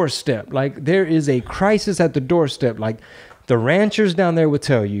our doorstep. Like, there is a crisis at the doorstep. Like, The ranchers down there will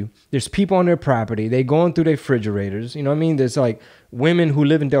tell you there's people on their property. They going through their refrigerators. You know what I mean? There's like women who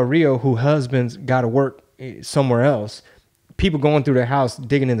live in Del Rio who husbands got to work somewhere else. People going through their house,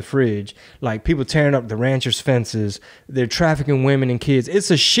 digging in the fridge. Like people tearing up the ranchers' fences. They're trafficking women and kids. It's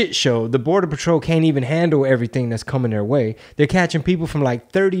a shit show. The Border Patrol can't even handle everything that's coming their way. They're catching people from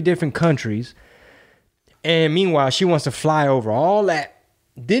like 30 different countries. And meanwhile, she wants to fly over all that.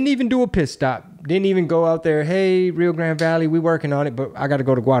 Didn't even do a pit stop. Didn't even go out there, hey, Rio Grande Valley, we working on it, but I got to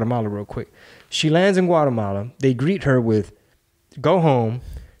go to Guatemala real quick. She lands in Guatemala. They greet her with, go home,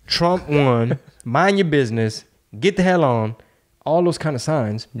 Trump won, mind your business, get the hell on, all those kind of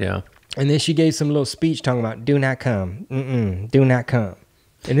signs. Yeah. And then she gave some little speech talking about, do not come, do not come.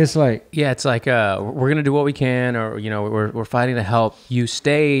 And it's like... Yeah, it's like, we're going to do what we can, or, you know, we're fighting to help you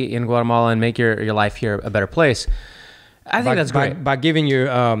stay in Guatemala and make your life here a better place. I think that's great. By giving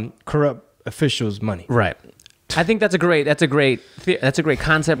your corrupt officials money. Right. I think that's a great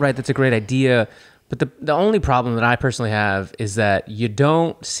concept, right? That's a great idea. But the only problem that I personally have is that you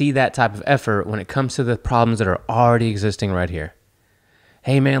don't see that type of effort when it comes to the problems that are already existing right here.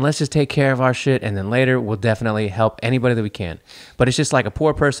 Hey man, let's just take care of our shit, and then later we'll definitely help anybody that we can. But it's just like a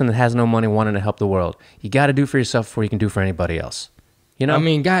poor person that has no money wanting to help the world. You got to do for yourself before you can do for anybody else. You know? I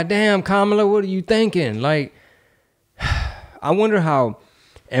mean, goddamn, Kamala, what are you thinking? Like... I wonder how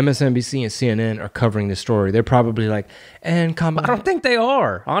MSNBC and CNN are covering this story. They're probably like, and Kamala... I don't think they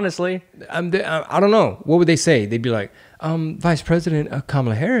are, honestly. I don't know. What would they say? They'd be like, Vice President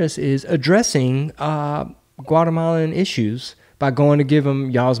Kamala Harris is addressing Guatemalan issues by going to give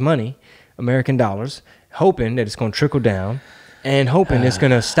them y'all's money, American dollars, hoping that it's going to trickle down and hoping it's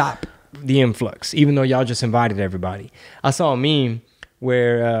going to stop the influx, even though y'all just invited everybody. I saw a meme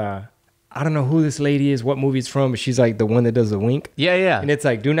where... I don't know who this lady is, what movie it's from, but she's like the one that does the wink. Yeah, yeah. And it's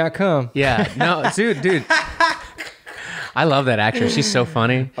like, do not come. Yeah, no, dude. I love that actress. She's so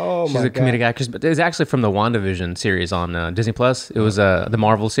funny. Oh, she's a comedic actress. But it's actually from the WandaVision series on Disney Plus. It was the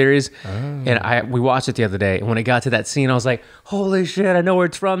Marvel series. Oh. And we watched it the other day. And when it got to that scene, I was like, holy shit, I know where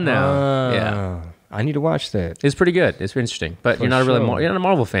it's from now. Yeah. I need to watch that. It's pretty good. It's interesting. But you're not you're not a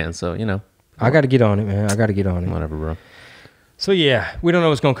Marvel fan, so, you know. I got to get on it, man. I got to get on it. Whatever, bro. So, yeah, we don't know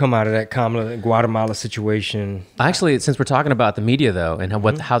what's going to come out of that Kamala Guatemala situation. Actually, since we're talking about the media, though, and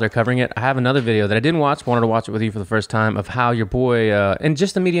how they're covering it, I have another video that I didn't watch, wanted to watch it with you for the first time, of how your boy, and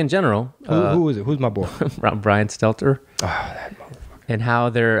just the media in general. Who is it? Who's my boy? Brian Stelter. Oh, that motherfucker. And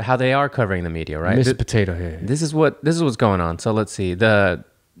how they are covering the media, right? Mr. Potato Head. This is what's going on. So let's see.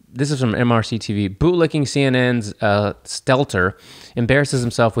 This is from MRC TV. Bootlicking CNN's Stelter embarrasses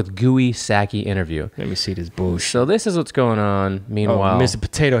himself with gooey, sacky interview. Let me see this bullshit. So this is what's going on. Meanwhile, Mr.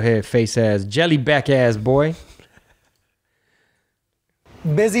 Potato Head, face ass, jelly back ass boy.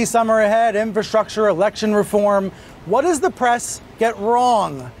 Busy summer ahead, infrastructure, election reform. What does the press get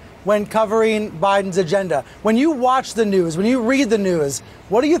wrong when covering Biden's agenda? When you watch the news, when you read the news,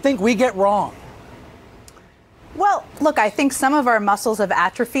 what do you think we get wrong? Well, look, I think some of our muscles have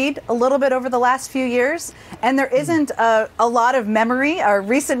atrophied a little bit over the last few years, and there isn't a lot of memory, or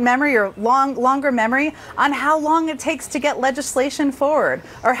recent memory, or longer memory on how long it takes to get legislation forward,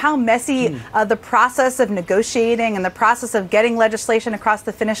 or how messy the process of negotiating and the process of getting legislation across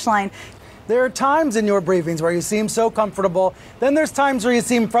the finish line. There are times in your briefings where you seem so comfortable. Then there's times where you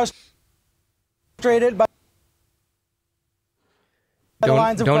seem frustrated by the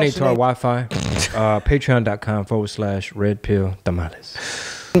lines of donate to our questioning. Wi-Fi. Patreon.com/Red Pill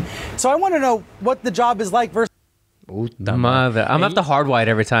Tamales. So I want to know what the job is like versus. Mother, I'm at the hardwired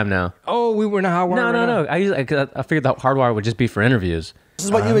every time now. Oh, we were not hardwired. No. I figured the hardwire would just be for interviews. This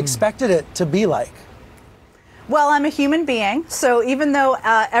is what you expected it to be like. Well, I'm a human being, so even though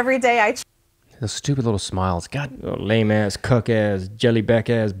every day I Those stupid little smiles. God. Lame ass, cuck ass, jelly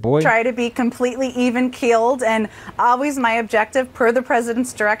back ass boy. try to be completely even-keeled, and always my objective, per the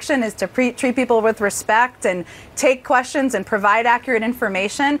president's direction, is to treat people with respect and take questions and provide accurate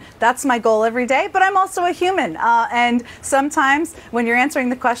information. That's my goal every day, but I'm also a human. And sometimes when you're answering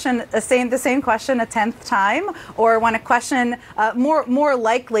the question, the same question a 10th time, or when a question, more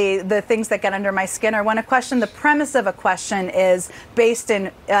likely the things that get under my skin, or when a question, the premise of a question is based in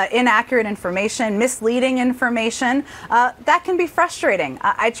inaccurate information, misleading information, that can be frustrating.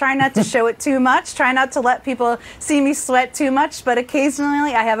 I try not to show it too much, try not to let people see me sweat too much, but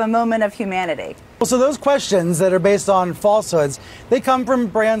occasionally I have a moment of humanity. So those questions that are based on falsehoods, they come from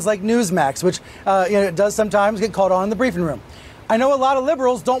brands like Newsmax, which does sometimes get called on in the briefing room. I know a lot of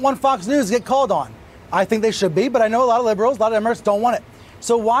liberals don't want Fox News to get called on. I think they should be, but I know a lot of liberals, a lot of Democrats don't want it.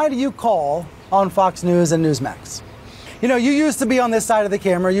 So why do you call on Fox News and Newsmax? You know, you used to be on this side of the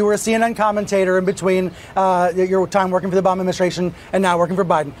camera. You were a CNN commentator in between your time working for the Obama administration and now working for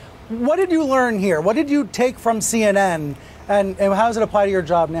Biden. What did you learn here? What did you take from CNN, and how does it apply to your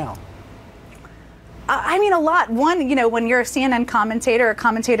job now? I mean, a lot. One, you know, when you're a CNN commentator, a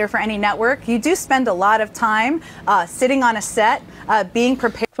commentator for any network, you do spend a lot of time sitting on a set, being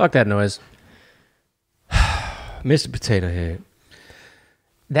prepared. Fuck that noise. Mr. Potato Head.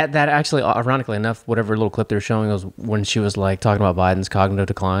 That actually, ironically enough, whatever little clip they were showing was when she was like talking about Biden's cognitive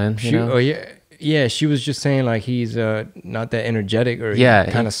decline. You know? Oh yeah. She was just saying like he's not that energetic or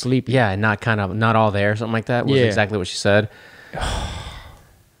kind of sleepy. Yeah, not all there, something like that. Was exactly what she said.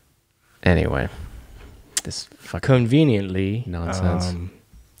 Anyway, this fucking conveniently nonsense.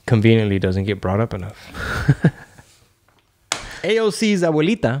 Conveniently doesn't get brought up enough. AOC's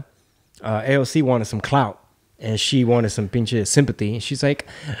abuelita, AOC wanted some clout. And she wanted some pinche sympathy. And she's like,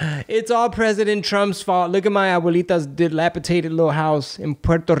 it's all President Trump's fault. Look at my abuelita's dilapidated little house in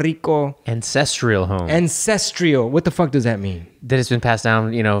Puerto Rico. Ancestral home. Ancestral. What the fuck does that mean? That it's been passed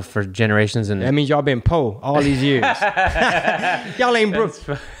down, you know, for generations. And that means y'all been po all these years. Y'all ain't broke.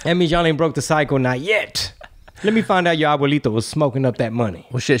 That means y'all ain't broke the cycle, not yet. Let me find out your abuelita was smoking up that money.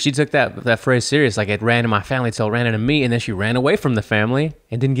 Well, shit, she took that phrase serious. Like, it ran in my family till it ran into me, and then she ran away from the family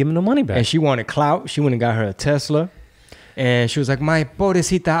and didn't give him the money back. And she wanted clout. She went and got her a Tesla. And she was like, my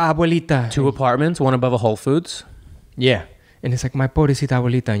pobrecita abuelita. 2 apartments, one above a Whole Foods. Yeah. And it's like, my pobrecita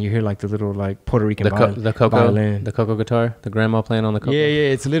abuelita. And you hear like the little like Puerto Rican violin. The Coco guitar. The grandma playing on the Coco. Yeah.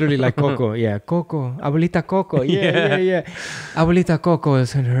 It's literally like Coco. Yeah. Coco. Abuelita Coco. Yeah. Abuelita Coco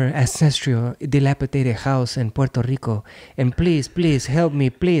is in her ancestral dilapidated house in Puerto Rico. And please help me.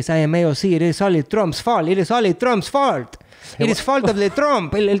 Please. I am AOC. It is only Trump's fault. It is only Trump's fault. It is fault of the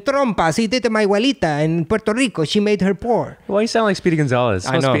Trump. El Trumpa. He did to my abuelita in Puerto Rico. She made her poor. Why you sound like Speedy Gonzalez? It's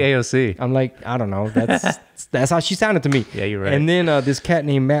supposed to be AOC. I'm like, I don't know. That's how she sounded to me. Yeah, you're right. And then this cat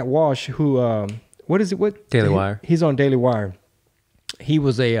named Matt Walsh, who, what is it? What Daily Wire. He's on Daily Wire. He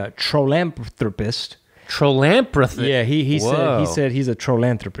was a trollanthropist. Trollanthropist? Yeah, he said he's a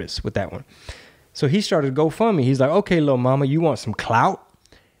trollanthropist with that one. So he started GoFundMe. He's like, okay, little mama, you want some clout?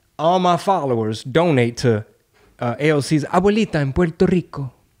 All my followers donate to AOC's abuelita in Puerto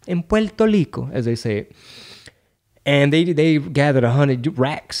Rico. In Puerto Rico, as they say it. And they gathered 100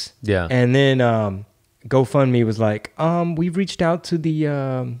 racks. Yeah. And then GoFundMe was like, we've reached out to the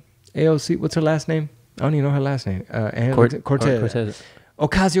AOC. What's her last name? I don't even know her last name. Cortez.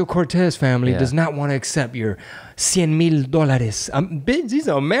 Ocasio-Cortez family does not want to accept your $100,000. These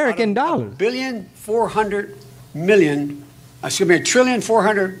are American dollars.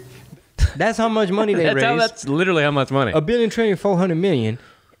 $1,400,000,000. That's how much money they raised. That's literally how much money. $1,400,000,000,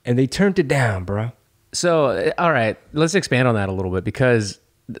 and they turned it down, bro. So, all right, let's expand on that a little bit, because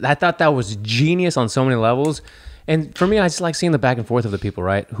I thought that was genius on so many levels. And for me, I just like seeing the back and forth of the people,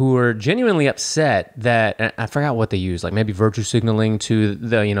 right, who are genuinely upset that, I forgot what they used, like maybe virtue signaling to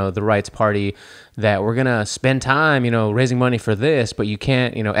the rights party, that we're going to spend time, raising money for this, but you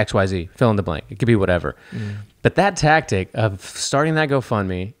can't, XYZ, fill in the blank. It could be whatever. But that tactic of starting that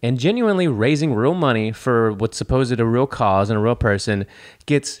GoFundMe and genuinely raising real money for what's supposed a real cause and a real person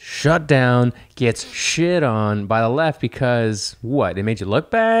gets shut down, gets shit on by the left because what? It made you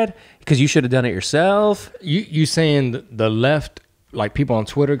look bad? Because you should have done it yourself? You saying the left, like people on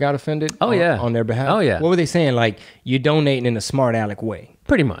Twitter got offended? Oh, yeah. On their behalf? Oh, yeah. What were they saying? Like, you're donating in a smart aleck way.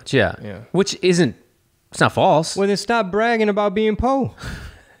 Pretty much, yeah. Which isn't, it's not false. Well, then stop bragging about being po.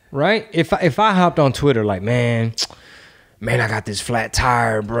 Right? If I hopped on Twitter like, man, I got this flat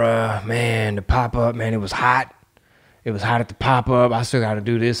tire, bruh. Man, the pop-up, man, it was hot. It was hot at the pop-up. I still got to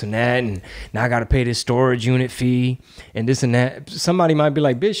do this and that. And now I got to pay this storage unit fee and this and that. Somebody might be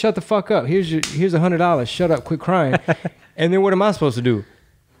like, bitch, shut the fuck up. Here's $100. Shut up. Quit crying. And then what am I supposed to do?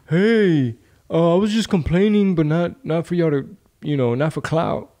 Hey, I was just complaining, but not for y'all to, not for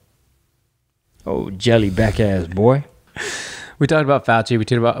clout. Oh, jelly back ass boy. We talked about Fauci. We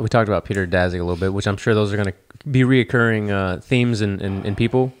talked about Peter Daszak a little bit, which I'm sure those are going to be reoccurring themes in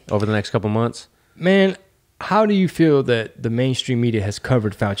people over the next couple months. Man, how do you feel that the mainstream media has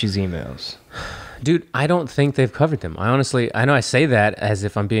covered Fauci's emails? Dude, I don't think they've covered them. I know I say that as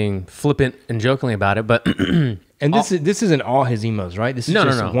if I'm being flippant and jokingly about it, but and this isn't all his emails, right? This is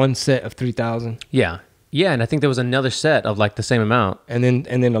just one set of 3,000. Yeah, and I think there was another set of like the same amount, and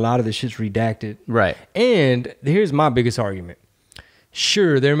then a lot of the shit's redacted. Right. And here's my biggest argument.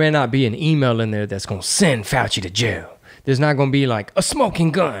 Sure, there may not be an email in there that's going to send Fauci to jail. There's not going to be like a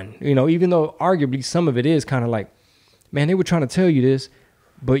smoking gun, even though arguably some of it is kind of like, man, they were trying to tell you this,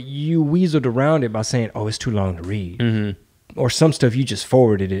 but you weaseled around it by saying, oh, it's too long to read. Mm-hmm. or some stuff you just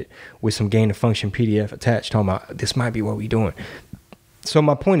forwarded it with some gain of function PDF attached, talking about this might be what we doing. So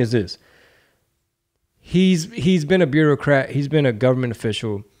my point is this: he's been a bureaucrat, he's been a government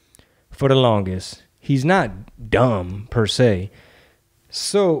official for the longest. He's not dumb per se.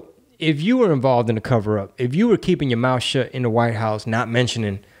 So if you were involved in the cover up, if you were keeping your mouth shut in the White House, not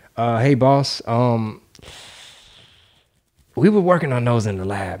mentioning, hey boss, we were working on those in the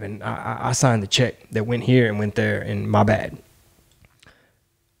lab, and I signed the check that went here and went there, and my bad.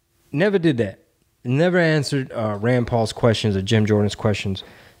 Never did that. Never answered Rand Paul's questions or Jim Jordan's questions.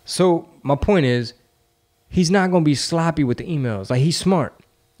 So my point is, he's not going to be sloppy with the emails. Like, he's smart.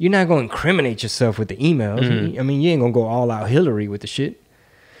 You're not going to incriminate yourself with the emails. I mean, you ain't going to go all out Hillary with the shit.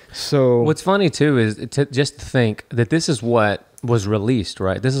 So what's funny too is just to think that this is what was released,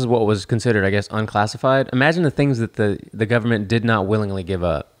 right? This is what was considered, I guess, unclassified. Imagine the things that the government did not willingly give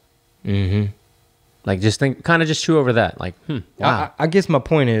up. Mm-hmm. Like, just think, kind of just chew over that. Like, wow. I guess my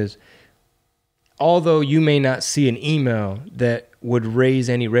point is, although you may not see an email that would raise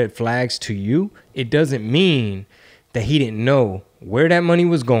any red flags to you, it doesn't mean that he didn't know where that money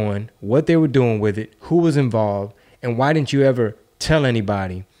was going, what they were doing with it, who was involved, and why didn't you ever tell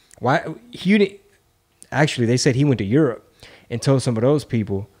anybody? Why you didn't? Actually, they said he went to Europe and told some of those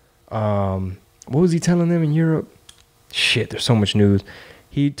people. What was he telling them in Europe? Shit, there's so much news.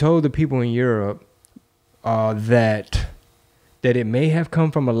 He told the people in Europe that it may have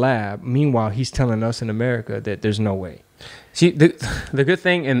come from a lab. Meanwhile, he's telling us in America that there's no way. See, the good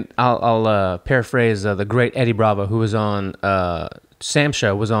thing, and I'll paraphrase the great Eddie Bravo, who was on Sam's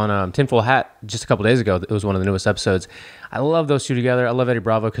show, was on Tinfoil Hat just a couple days ago. It was one of the newest episodes. I love those two together. I love Eddie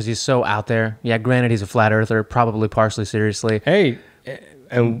Bravo because he's so out there. Yeah, granted, he's a flat earther, probably partially seriously. Hey,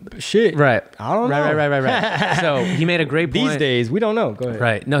 and shit. Right. I don't know. Right. So he made a great point. These days, we don't know. Go ahead.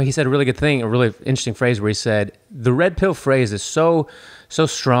 Right. No, he said a really good thing, a really interesting phrase where he said, the red pill phrase is so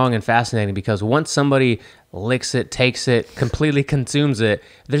strong and fascinating because once somebody licks it, takes it, completely consumes it,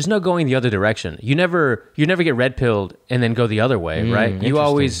 there's no going the other direction. You never get red pilled and then go the other way, right? You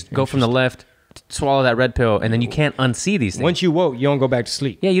always go from the left, swallow that red pill, and then you can't unsee these things. Once you woke, you don't go back to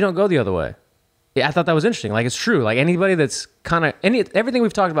sleep. Yeah, you don't go the other way. Yeah, I thought that was interesting. Like, it's true. Like, anybody that's kind of everything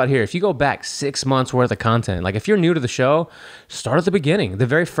we've talked about here, if you go back 6 months worth of content, like if you're new to the show, start at the beginning. The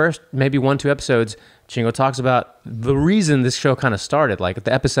very first maybe 1-2 episodes, Chingo talks about the reason this show kind of started. Like,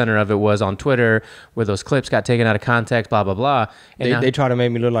 the epicenter of it was on Twitter, where those clips got taken out of context, blah, blah, blah. And they try to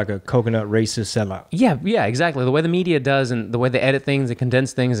make me look like a coconut racist sellout. Yeah, exactly. The way the media does and the way they edit things and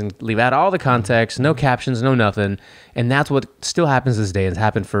condense things and leave out all the context, no captions, no nothing. And that's what still happens this day and has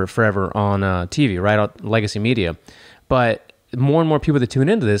happened for forever on TV, right? On legacy media. But more and more people that tune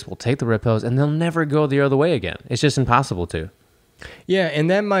into this will take the red pills and they'll never go the other way again. It's just impossible to. Yeah, and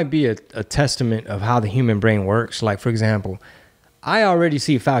that might be a testament of how the human brain works. Like, for example, I already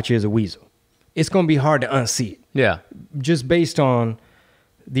see Fauci as a weasel. It's going to be hard to unsee it. Yeah. Just based on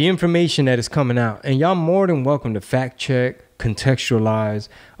the information that is coming out. And y'all more than welcome to fact check, contextualize.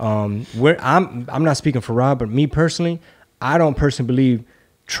 I'm not speaking for Rob, but me personally, I don't personally believe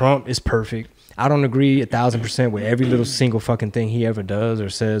Trump is perfect. I don't agree 1,000% with every little single fucking thing he ever does or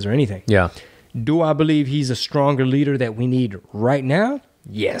says or anything. Yeah. Do I believe he's a stronger leader that we need right now?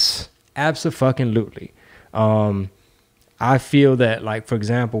 Yes, abso-fucking-lutely. I feel that, like, for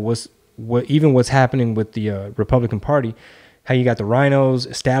example, what's happening with the Republican Party, how you got the rhinos,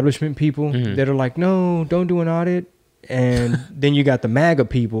 establishment people that are like, no, don't do an audit. And then you got the MAGA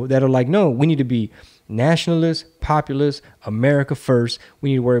people that are like, no, we need to be nationalist, populist, America first.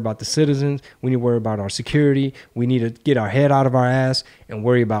 We need to worry about the citizens. We need to worry about our security. We need to get our head out of our ass and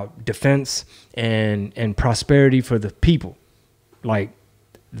worry about defense and prosperity for the people. Like,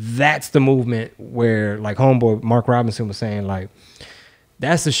 that's the movement where, like, homeboy Mark Robinson was saying, like,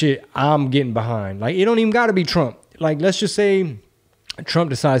 that's the shit I'm getting behind. Like, it don't even got to be Trump. Like, let's just say Trump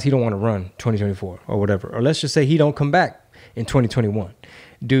decides he don't want to run 2024 or whatever. Or let's just say he don't come back in 2021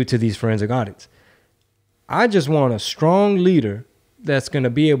 due to these forensic audits. I just want a strong leader that's going to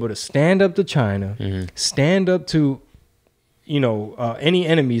be able to stand up to China, stand up to, any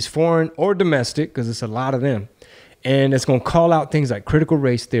enemies, foreign or domestic, because it's a lot of them. And it's going to call out things like critical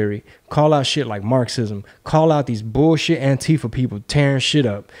race theory, call out shit like Marxism, call out these bullshit Antifa people tearing shit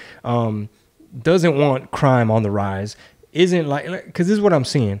up, doesn't want crime on the rise, isn't like, because this is what I'm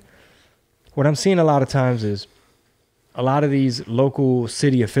seeing. What I'm seeing a lot of times is a lot of these local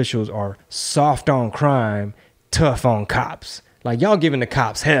city officials are soft on crime, tough on cops. Like, y'all giving the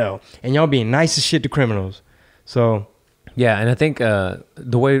cops hell and y'all being nice as shit to criminals. So, yeah, and I think the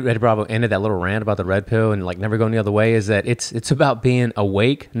way Eddie Bravo ended that little rant about the red pill and, like, never going the other way is that it's about being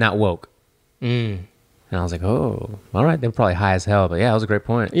awake, not woke. And I was like, oh, all right. They were probably high as hell. But yeah, that was a great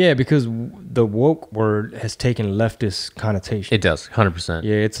point. Yeah, because the woke word has taken leftist connotation. It does, 100%.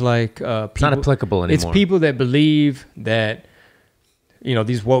 Yeah, it's like It's not applicable anymore. It's people that believe that,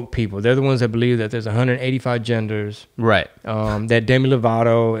 these woke people, they're the ones that believe that there's 185 genders. Right. That Demi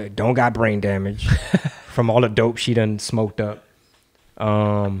Lovato don't got brain damage from all the dope she done smoked up.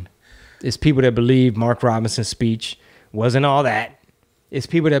 It's people that believe Mark Robinson's speech wasn't all that. It's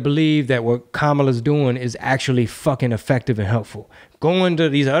people that believe that what Kamala's doing is actually fucking effective and helpful. Going to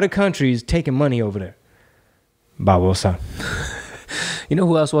these other countries, taking money over there. Babosa. You know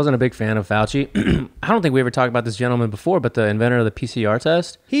who else wasn't a big fan of Fauci? I don't think we ever talked about this gentleman before, but the inventor of the PCR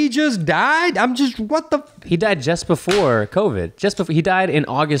test. He just died? He died just before COVID. He died in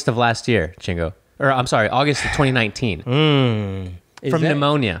August of last year, Chingo. Or I'm sorry, August of 2019. From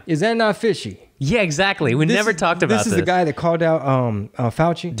pneumonia. Is that not fishy? Yeah, exactly. We never talked about this. This is the guy that called out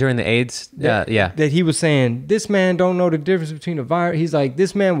Fauci? During the AIDS? Yeah. That he was saying, this man don't know the difference between a virus. He's like,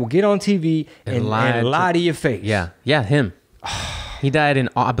 this man will get on TV and lie to your face. Yeah, him. He died in,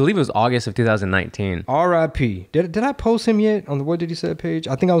 I believe it was August of 2019. R.I.P. Did I post him yet on the What Did He Say page?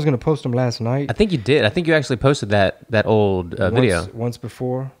 I think I was going to post him last night. I think you did. I think you actually posted that old video. Once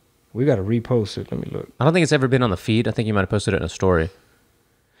before. We got to repost it. Let me look. I don't think it's ever been on the feed. I think you might have posted it in a story.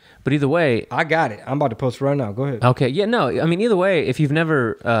 But either way... I got it. I'm about to post it right now. Go ahead. Okay. Yeah, no. I mean, either way, if you've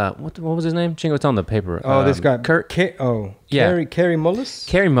never... what was his name? Chingo, it's on the paper. Oh, this guy. Kerry Mullis?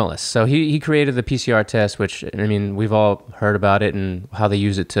 Kerry Mullis. So he created the PCR test, which, I mean, we've all heard about it and how they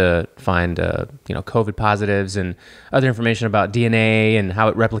use it to find, COVID positives and other information about DNA and how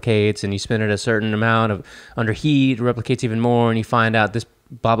it replicates. And you spin it a certain amount of under heat, it replicates even more, and you find out this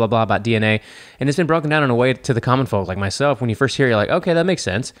blah, blah, blah about DNA. And it's been broken down in a way to the common folk like myself. When you first hear it, you're like, okay, that makes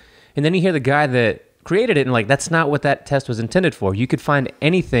sense. And then you hear the guy that created it and like, that's not what that test was intended for. You could find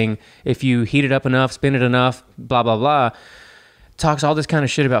anything if you heat it up enough, spin it enough, blah, blah, blah. Talks all this kind of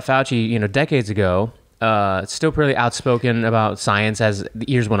shit about Fauci, decades ago. Still pretty outspoken about science as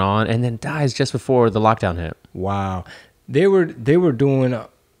the years went on, and then dies just before the lockdown hit. Wow. They were doing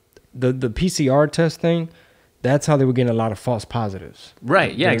the PCR test thing. That's how they were getting a lot of false positives.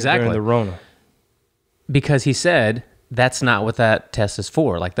 Right. Yeah, exactly. During the Rona. Because he said that's not what that test is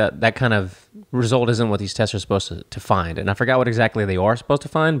for. Like that kind of result isn't what these tests are supposed to find. And I forgot what exactly they are supposed to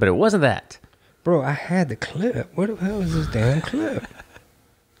find, but it wasn't that. Bro, I had the clip. What the hell is this damn clip?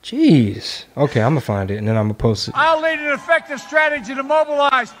 Jeez. Okay, I'm going to find it, and then I'm going to post it. I'll lead an effective strategy to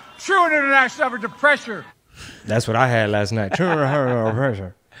mobilize true international effort to pressure. That's what I had last night. True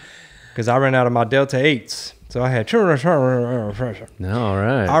pressure. Because I ran out of my Delta 8s. So I had pressure. No, all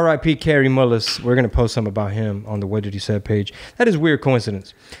right. R.I.P. Kerry Mullis. We're going to post something about him on the What Did He Say page. That is weird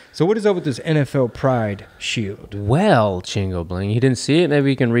coincidence. So what is up with this NFL Pride Shield? Well, Chingo Bling, you didn't see it? Maybe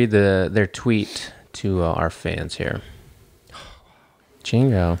you can read their tweet to our fans here.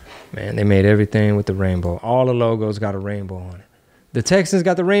 Chingo. Man, they made everything with the rainbow. All the logos got a rainbow on it. The Texans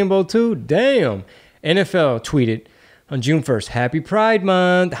got the rainbow too? Damn. NFL tweeted on June 1st, Happy Pride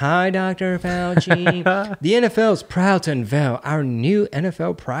Month. Hi, Dr. Fauci. The NFL is proud to unveil our new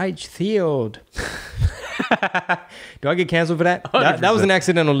NFL Pride Shield. Do I get canceled for that? That was an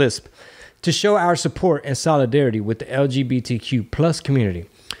accidental lisp. To show our support and solidarity with the LGBTQ plus community.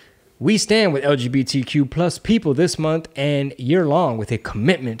 We stand with LGBTQ plus people this month and year long with a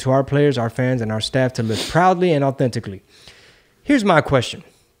commitment to our players, our fans, and our staff to live proudly and authentically. Here's my question.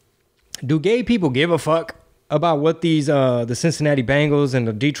 Do gay people give a fuck about what these the Cincinnati Bengals and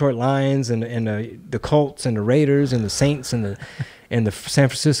the Detroit Lions and the Colts and the Raiders and the Saints and the San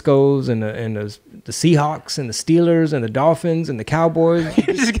Franciscos and the Seahawks and the Steelers and the Dolphins and the Cowboys?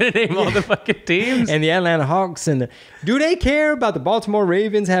 You're just gonna name all the fucking teams and the Atlanta Hawks do they care about the Baltimore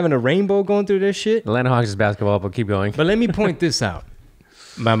Ravens having a rainbow going through their shit? Atlanta Hawks is basketball, but keep going. But let me point this out.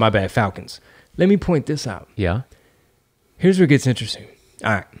 My bad, Falcons. Let me point this out. Yeah. Here's where it gets interesting.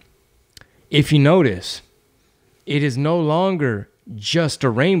 All right. If you notice, it is no longer just a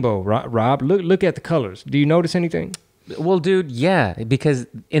rainbow, Rob. Look at the colors. Do you notice anything? Well, dude, yeah, because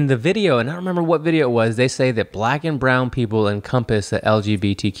in the video, and I don't remember what video it was, they say that black and brown people encompass the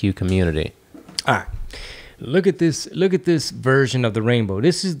LGBTQ community. All right. Look at this version of the rainbow.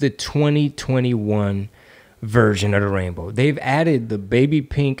 This is the 2021 version of the rainbow. They've added the baby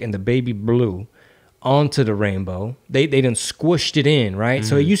pink and the baby blue onto the rainbow. They done squished it in, right? Mm-hmm.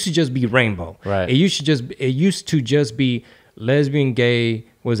 So it used to just be rainbow. Right. It used to just be lesbian, gay,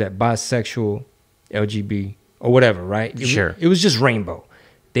 what was that, bisexual, LGBT, or whatever, right? Sure. It was just rainbow.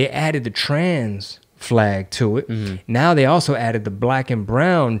 They added the trans flag to it. Mm-hmm. Now they also added the black and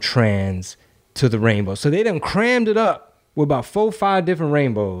brown trans to the rainbow. So they done crammed it up with about 4 or 5 different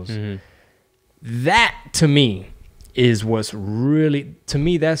rainbows. Mm-hmm. That to me is what's really, to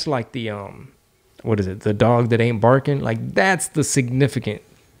me, that's like the what is it, the dog that ain't barking. Like, that's the significant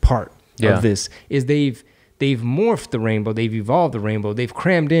part of this, is they've morphed the rainbow, they've evolved the rainbow, they've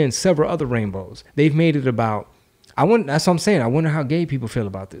crammed in several other rainbows, they've made it about, that's what I'm saying, I wonder how gay people feel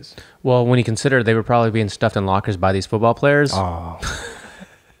about this. Well, when you consider they were probably being stuffed in lockers by these football players. Oh,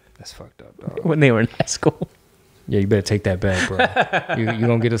 that's fucked up, dog. When they were in high school. Yeah, you better take that back, bro. You're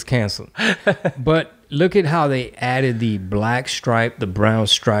going to get us canceled. But look at how they added the black stripe, the brown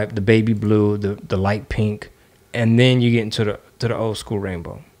stripe, the baby blue, the light pink, and then you get into the old school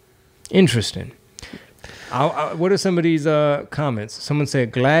rainbow. Interesting. What are some of these comments? Someone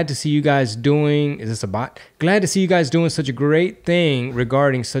said, glad to see you guys doing, is this a bot? Glad to see you guys doing such a great thing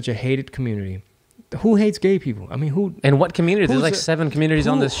regarding such a hated community. Who hates gay people? I mean, who? And what community? There's like 7 communities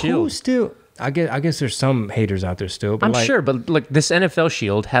on this shield. Who still? I guess there's some haters out there still. But I'm sure, but like this NFL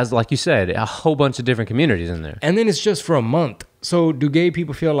shield has, like you said, a whole bunch of different communities in there. And then it's just for a month. So do gay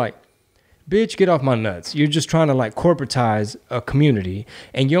people feel like, bitch, get off my nuts. You're just trying to like corporatize a community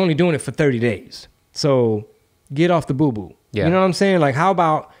and you're only doing it for 30 days. So get off the boo-boo. Yeah. You know what I'm saying? Like, how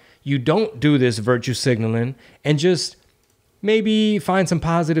about you don't do this virtue signaling and just maybe find some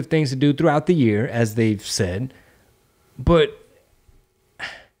positive things to do throughout the year, as they've said. But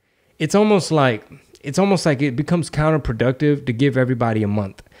it's almost like it becomes counterproductive to give everybody a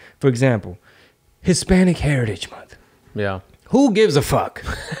month. For example, Hispanic Heritage Month. Yeah. Who gives a fuck?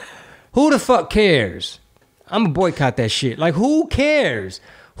 Who the fuck cares? I'm gonna boycott that shit. Like, who cares?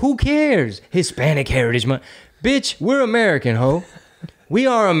 Who cares? Hispanic Heritage Month. Bitch, we're American, ho. We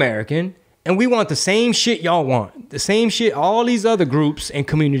are American, and we want the same shit y'all want. The same shit all these other groups and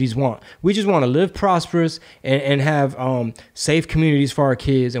communities want. We just want to live prosperous and have safe communities for our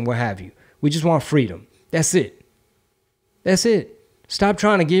kids and what have you. We just want freedom. That's it. That's it. Stop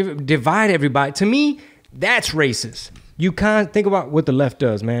trying to divide everybody. To me, that's racist. You can't think about what the left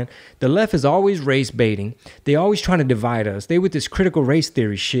does, man. The left is always race baiting. They always trying to divide us. They with this critical race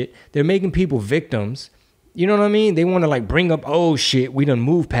theory shit. They're making people victims. You know what I mean? They want to like bring up, oh shit, we done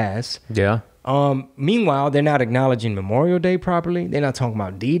moved past. Yeah. Meanwhile, they're not acknowledging Memorial Day properly. They're not talking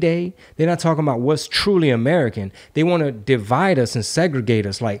about D-Day. They're not talking about what's truly American. They want to divide us and segregate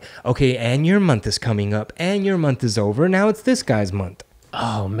us like, okay, and your month is coming up and your month is over. Now it's this guy's month.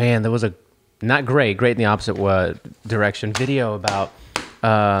 Oh man, there was a not great in the opposite direction video about,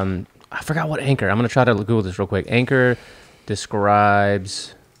 I forgot what Anchor. I'm going to try to Google this real quick. Anchor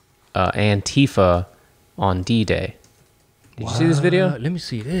describes Antifa on D-Day. Did you see this video? Let me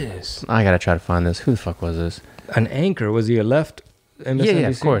see this. I gotta try to find this. Who the fuck was this? An anchor? Was he a left MSNBC? Yeah,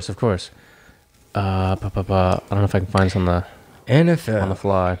 of course. I don't know if I can find this on the NFL on the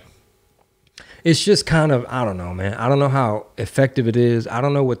fly. It's just kind of, I don't know, man. I don't know how effective it is. I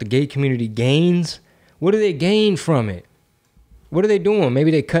don't know what the gay community gains. What do they gain from it? What are they doing?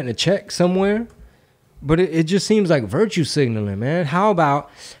 Maybe they cutting a check somewhere. But it just seems like virtue signaling, man. How about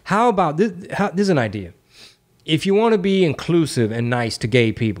this? This is an idea. If you want to be inclusive and nice to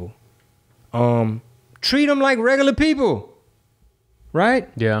gay people, treat them like regular people, right?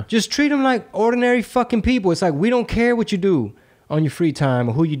 Yeah. Just treat them like ordinary fucking people. It's like, we don't care what you do on your free time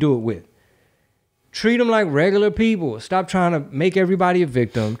or who you do it with. Treat them like regular people. Stop trying to make everybody a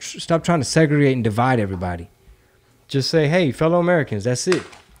victim. Stop trying to segregate and divide everybody. Just say, hey, fellow Americans, that's it.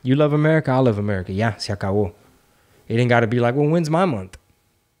 You love America, I love America. Ya, se acabó. It ain't got to be like, well, when's my month?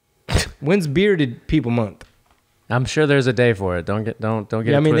 When's bearded people month? I'm sure there's a day for it. Don't get Yeah,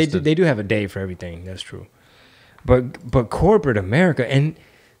 it I mean, twisted. they do have a day for everything. That's true. But corporate America, and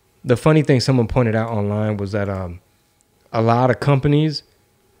the funny thing someone pointed out online was that a lot of companies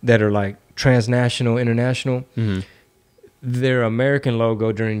that are like transnational, international, their American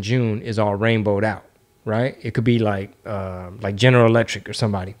logo during June is all rainbowed out, right? It could be like General Electric or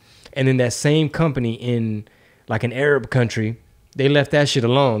somebody. And then that same company in like an Arab country, they left that shit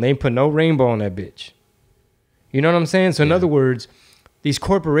alone. They ain't put no rainbow on that bitch. You know what I'm saying? So in other words, these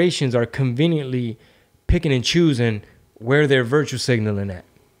corporations are conveniently picking and choosing where they're virtue signaling at.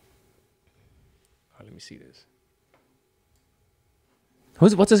 Let me see this.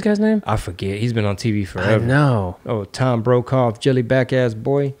 What's this guy's name? I forget. He's been on TV forever. I know. Oh, Tom Brokaw, jellyback ass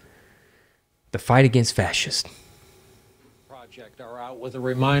boy. The fight against fascists. Project are out with a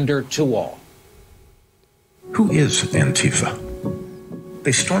reminder to all. Who is Antifa?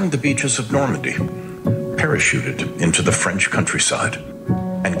 They stormed the beaches of Normandy, parachuted into the French countryside,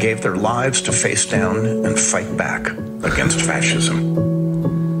 and gave their lives to face down and fight back against fascism.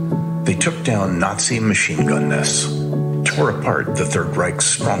 They took down Nazi machine gun nests, tore apart the Third Reich's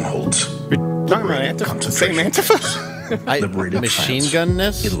strongholds. You're talking about Antifa? Same Antifa? Liberated machine France, gun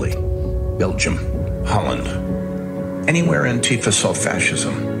nests? Italy, Belgium, Holland. Anywhere Antifa saw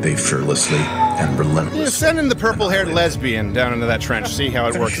fascism, they fearlessly and relentlessly... Sending the purple-haired lesbian down into that trench, see how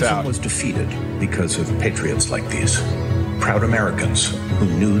it works out. Fascism was defeated because of patriots like these. Proud Americans who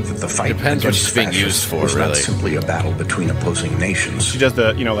knew that the fight depends what against she's being fascists used for, was really. not simply a battle between opposing nations. She does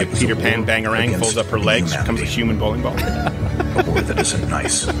the, like It was Peter a Pan war bangarang, against folds up her legs, humanity. becomes a human bowling ball. A war that isn't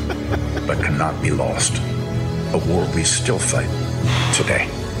nice, but cannot be lost. A war we still fight today.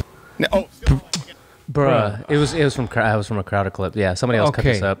 Bruh, it was from a Crowder clip. Yeah, somebody else cut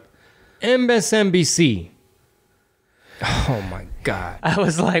this up. MSNBC. Oh my God. I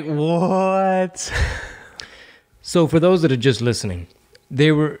was like, what? So for those that are just listening,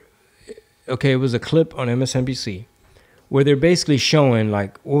 it was a clip on MSNBC where they're basically showing,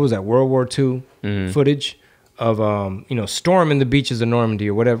 like, what was that, World War II footage of, storming the beaches of Normandy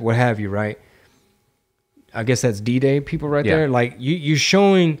or whatever, what have you, right? I guess that's D-Day people right there. Like, you're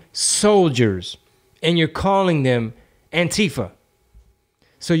showing soldiers and you're calling them Antifa.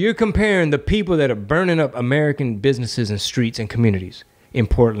 So you're comparing the people that are burning up American businesses and streets and communities in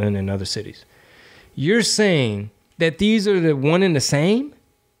Portland and other cities. You're saying that these are the one and the same?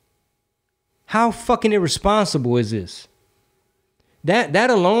 How fucking irresponsible is this? That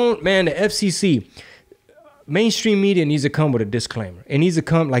alone, man, the FCC, mainstream media needs to come with a disclaimer. It needs to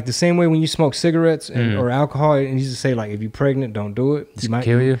come like the same way when you smoke cigarettes or alcohol. It needs to say, like, if you're pregnant, don't do it. It might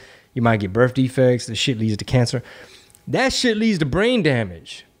kill you. You might get birth defects. The shit leads to cancer. That shit leads to brain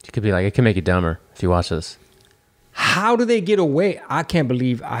damage. It could be like, it can make you dumber if you watch this. How do they get away? I can't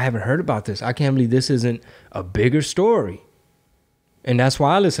believe I haven't heard about this. I can't believe this isn't a bigger story. And that's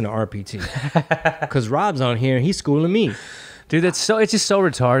why I listen to RPT. Because Rob's on here and he's schooling me. Dude, it's just so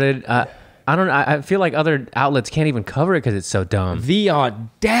retarded. I don't know. I feel like other outlets can't even cover it because it's so dumb. The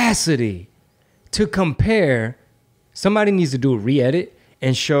audacity to compare. Somebody needs to do a re-edit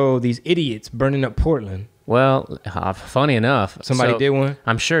and show these idiots burning up Portland. Well, funny enough, somebody did one.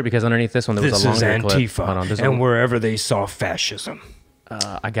 I'm sure, because underneath this one there was a longer clip. This is Antifa, and wherever they saw fascism.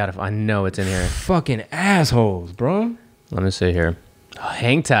 I know it's in here. Fucking assholes, bro. Let me see here. Oh,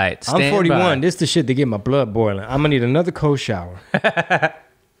 hang tight. Stand I'm 41. by. This is the shit that get my blood boiling. I'm gonna need another cold shower.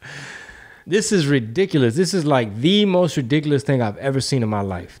 This is ridiculous. This is like the most ridiculous thing I've ever seen in my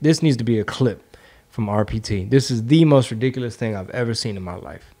life. This needs to be a clip from RPT. This is the most ridiculous thing I've ever seen in my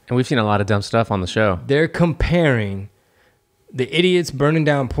life. And we've seen a lot of dumb stuff on the show. They're comparing the idiots burning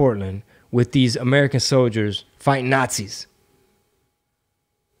down Portland with these American soldiers fighting Nazis.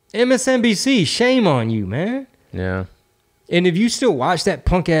 MSNBC, shame on you, man. Yeah. And if you still watch that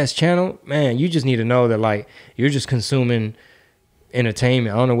punk ass channel, man, you just need to know that, like, you're just consuming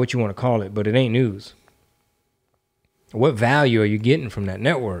entertainment. I don't know what you want to call it, but it ain't news. What value are you getting from that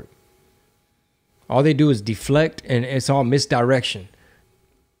network? All they do is deflect, and it's all misdirection.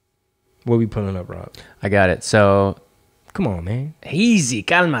 What are we pulling up, Rob? I got it. So, come on, man. Easy.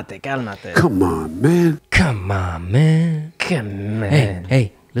 Cálmate. Come on, man. Come on, man. Come on.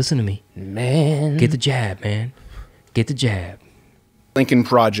 Hey, listen to me. Man. Get the jab, man. Get the jab. Lincoln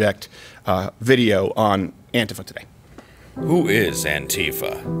Project video on Antifa today. Who is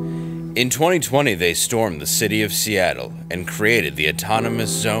Antifa? In 2020, they stormed the city of Seattle and created the autonomous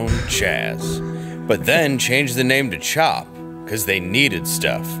zone Chaz, but then changed the name to CHOP because they needed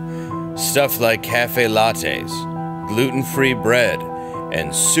stuff. Stuff like cafe lattes, gluten-free bread,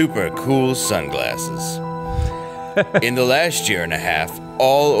 and super cool sunglasses. In the last year and a half,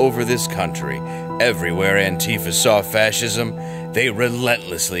 all over this country, everywhere Antifa saw fascism, they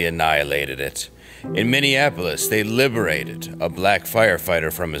relentlessly annihilated it. In Minneapolis, they liberated a black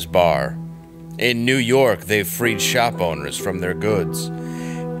firefighter from his bar. In New York, they freed shop owners from their goods.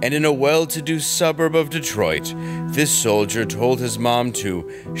 And in a well-to-do suburb of Detroit, this soldier told his mom to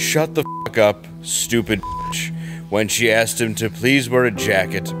shut the fuck up, stupid bitch, when she asked him to please wear a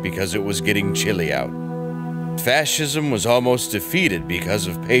jacket because it was getting chilly out. Fascism was almost defeated because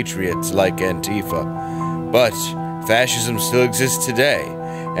of patriots like Antifa. But fascism still exists today,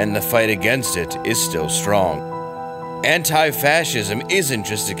 and the fight against it is still strong. Anti-fascism isn't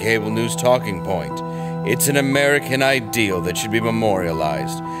just a cable news talking point. It's an American ideal that should be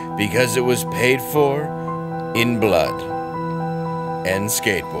memorialized because it was paid for in blood and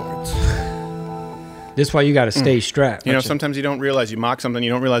skateboards. This is why you got to stay strapped. You know, sometimes you don't realize you mock something, you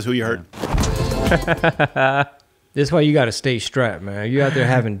don't realize who you hurt. This is why you got to stay strapped, man. You out there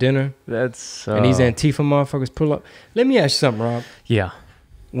having dinner. And these Antifa motherfuckers pull up. Let me ask you something, Rob. Yeah.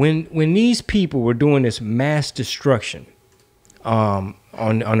 When these people were doing this mass destruction on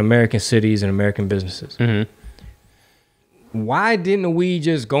American cities and American businesses, why didn't we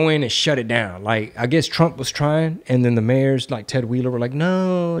just go in and shut it down? Like, I guess Trump was trying, and then the mayors like Ted Wheeler were like,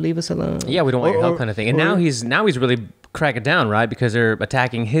 no, leave us alone. Yeah, we don't want your help kind of thing. And now he's really cracking down, right? Because they're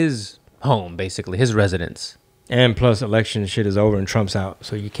attacking his home, basically, his residence. And plus, election shit is over and Trump's out.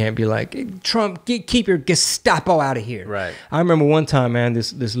 So you can't be like, hey, Trump, keep your Gestapo out of here. Right. I remember one time, man,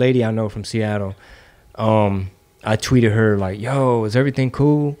 this lady I know from Seattle, I tweeted her like, yo, is everything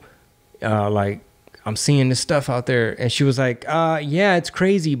cool? Like, I'm seeing this stuff out there. And she was like, yeah, it's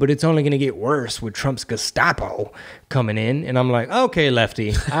crazy, but it's only going to get worse with Trump's Gestapo coming in. And I'm like, okay,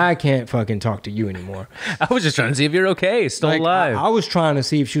 lefty, I can't fucking talk to you anymore. I was just trying to see if you're okay, still alive. I was trying to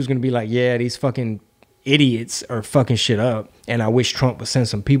see if she was going to be like, yeah, these fucking idiots are fucking shit up, and I wish Trump would send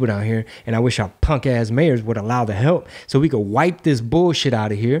some people down here, and I wish our punk ass mayors would allow the help so we could wipe this bullshit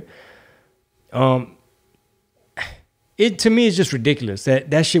out of here. It to me is just ridiculous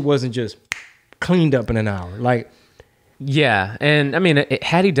that shit wasn't just cleaned up in an hour. Like, yeah, and I mean,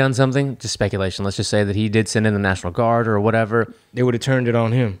 had he done something, just speculation, let's just say that he did send in the National Guard or whatever, they would have turned it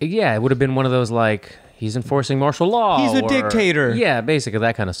on him. Yeah, it would have been one of those like, he's enforcing martial law. He's a dictator. Yeah, basically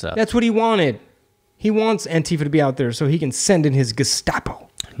that kind of stuff. That's what he wanted. He wants Antifa to be out there so he can send in his Gestapo.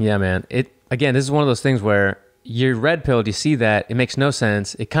 Yeah, man. Again, this is one of those things where you're red pilled, you see that, it makes no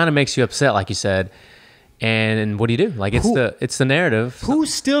sense. It kind of makes you upset, like you said. And what do you do? Like, it's the narrative.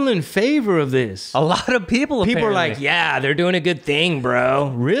 Who's still in favor of this? A lot of people. People are like, yeah, they're doing a good thing, bro.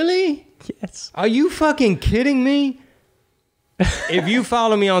 Really? Yes. Are you fucking kidding me? If you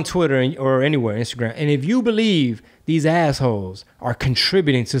follow me on Twitter or anywhere, Instagram, and if you believe these assholes are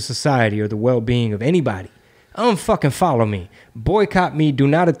contributing to society or the well-being of anybody, don't fucking follow me. Boycott me. I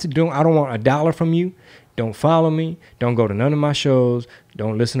don't want $1 from you. Don't follow me. Don't go to none of my shows.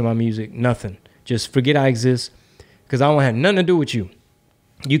 Don't listen to my music. Nothing. Just forget I exist, because I don't have nothing to do with you.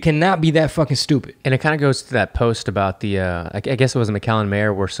 You cannot be that fucking stupid. And it kind of goes to that post about the, I guess it was a McAllen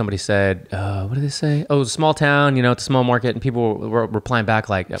mayor, where somebody said, what did they say? Oh, it was a small town, it's a small market, and people were replying back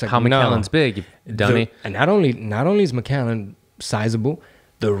like, how McAllen's big, you dummy. And not only is McAllen sizable,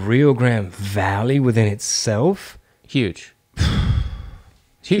 the Rio Grande Valley within itself, huge.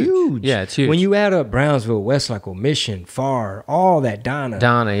 Huge. Yeah, it's huge. When you add up Brownsville, Westlake, Mission, Farr, all that, Donna,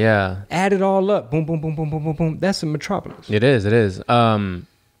 yeah. Add it all up, boom, boom, boom, boom, boom, boom, boom. That's a metropolis. It is.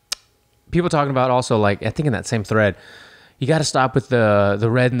 People talking about also, like, I think in that same thread, you got to stop with the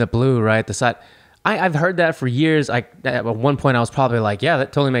red and the blue, right? The side. I've heard that for years. At one point, I was probably like, yeah,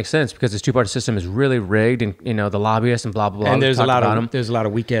 that totally makes sense, because this two-party system is really rigged, and the lobbyists and blah blah blah. And there's a lot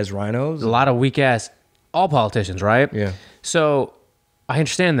of weak ass rhinos. A lot of weak ass all politicians, right? Yeah. So I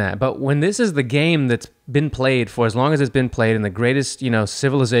understand that, but when this is the game that's been played for as long as it's been played in the greatest,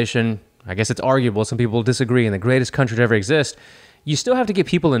 civilization, I guess it's arguable, some people disagree, in the greatest country to ever exist, you still have to get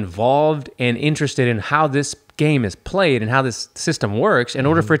people involved and interested in how this game is played and how this system works in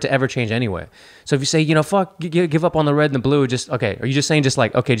order for it to ever change anyway. So if you say, fuck, give up on the red and the blue, are you just saying just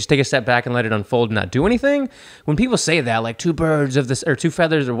take a step back and let it unfold and not do anything? When people say that, like two birds of this, or two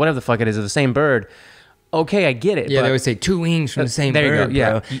feathers, or whatever the fuck it is, of the same bird, okay, I get it. Yeah, they always say 2 wings from the same bird, bro.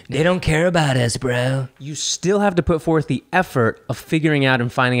 Yeah. They don't care about us, bro. You still have to put forth the effort of figuring out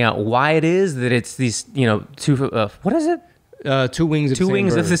and finding out why it is that it's these, two, what is it? 2 wings of the same bird. 2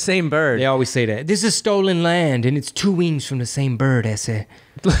 wings of the same bird. They always say that. This is stolen land, and it's 2 wings from the same bird, I say.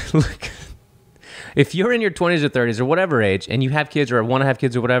 Look, if you're in your 20s or 30s or whatever age, and you have kids or want to have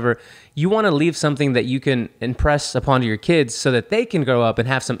kids or whatever, you want to leave something that you can impress upon your kids so that they can grow up and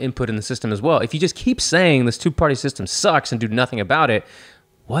have some input in the system as well. If you just keep saying this two-party system sucks and do nothing about it,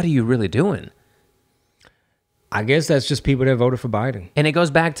 what are you really doing? I guess that's just people that voted for Biden. And it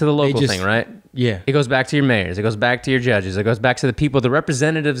goes back to the local thing, right? Yeah. It goes back to your mayors. It goes back to your judges. It goes back to the people, the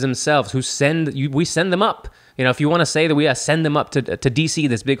representatives themselves who we send them up. If you want to say that we send them up to D.C.,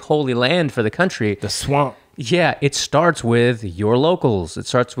 this big holy land for the country. The swamp. Yeah, it starts with your locals. It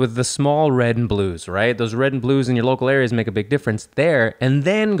starts with the small red and blues, right? Those red and blues in your local areas make a big difference there, and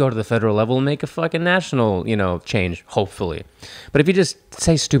then go to the federal level and make a fucking national, change, hopefully. But if you just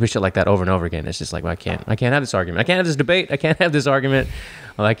say stupid shit like that over and over again, it's just like, well, I can't have this argument. I can't have this debate. I can't have this argument.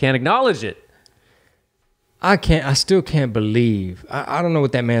 Well, I can't acknowledge it. I still can't believe. I don't know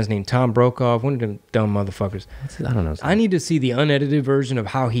what that man's name, Tom Brokaw, one of them dumb motherfuckers. I don't know. I need to see the unedited version of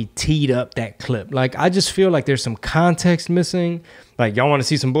how he teed up that clip. Like, I just feel like there's some context missing. Like, y'all want to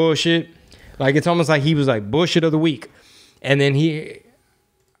see some bullshit? Like, it's almost like he was like, bullshit of the week. And then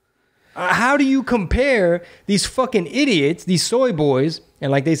how do you compare these fucking idiots, these soy boys,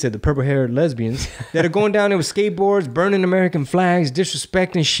 and like they said, the purple-haired lesbians, that are going down there with skateboards, burning American flags,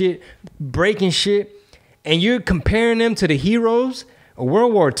 disrespecting shit, breaking shit, and you're comparing them to the heroes of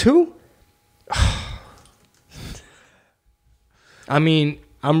World War II? I mean,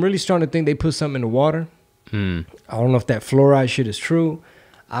 I'm really starting to think they put something in the water. I don't know if that fluoride shit is true.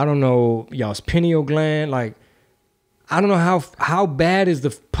 I don't know y'all's pineal gland. Like, I don't know how bad is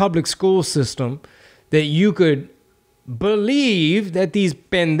the public school system that you could believe that these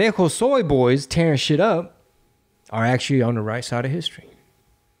pendejo soy boys tearing shit up are actually on the right side of history.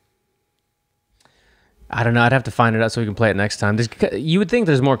 I don't know. I'd have to find it out so we can play it next time. You would think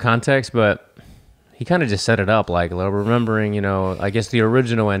there's more context, but he kind of just set it up like remembering, you know, I guess the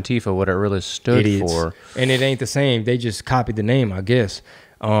original Antifa, what it really stood for. And it ain't the same. They just copied the name, I guess,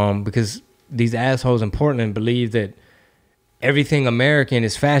 because these assholes in Portland believe that everything American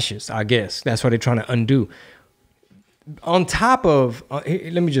is fascist, I guess. That's what they're trying to undo. On top of,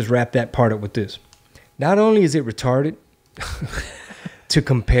 let me just wrap that part up with this. Not only is it retarded to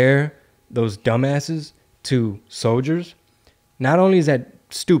compare those dumbasses to soldiers, not only is that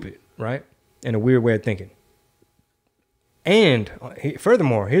stupid, right? And a weird way of thinking. And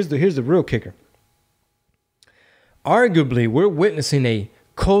furthermore, here's the real kicker. Arguably, we're witnessing a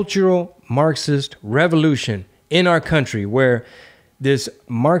cultural Marxist revolution in our country where this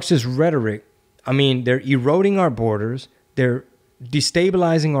Marxist rhetoric, I mean, they're eroding our borders, they're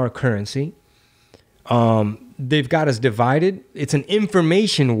destabilizing our currency, they've got us divided. It's an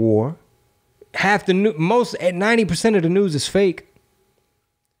information war. Half the 90% of the news is fake.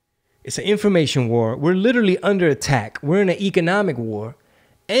 It's an information war. We're literally under attack. We're in an economic war.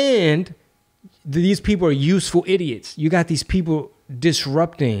 And these people are useful idiots. You got these people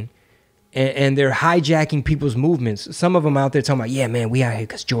disrupting and they're hijacking people's movements. Some of them out there talking about, yeah, man, we out here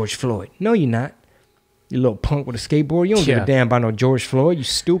because George Floyd. No, you're not. You little punk with a skateboard. You don't give a damn about no George Floyd. You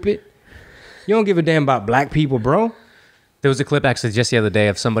stupid. You don't give a damn about black people, bro. There was a clip actually just the other day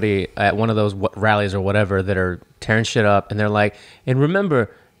of somebody at one of those rallies or whatever that are tearing shit up. And they're like, and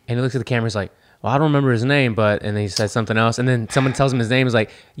remember... And he looks at the camera, he's like, well, I don't remember his name, but, and then he says something else. And then someone tells him his name. He's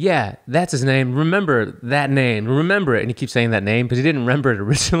like, yeah, that's his name. Remember that name. Remember it. And he keeps saying that name, but he didn't remember it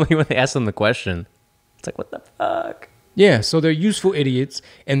originally when they asked him the question. It's like, what the fuck? Yeah, so they're useful idiots,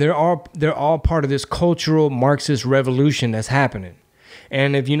 and they're all part of this cultural Marxist revolution that's happening.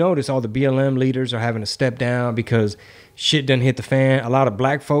 And if you notice, all the BLM leaders are having to step down because shit done hit the fan. A lot of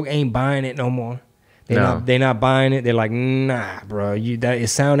black folk ain't buying it no more. They're not buying it. They're like, nah, bro. It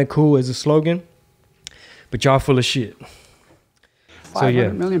sounded cool as a slogan, but y'all full of shit.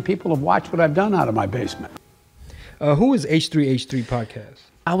 500 million people have watched what I've done out of my basement. Who is H3H3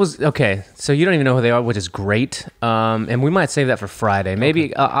 podcast? Okay, so you don't even know who they are, which is great. And we might save that for Friday.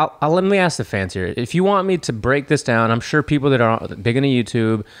 Maybe I'll let me ask the fans here. If you want me to break this down, I'm sure people that are big into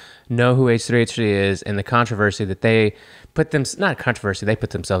YouTube know who H3H3 is and the controversy that they put they put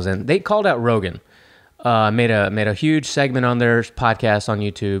themselves in. They called out Rogan. Made a huge segment on their podcast on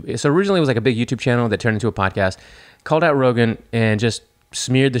YouTube. So originally it was like a big YouTube channel that turned into a podcast. Called out Rogan and just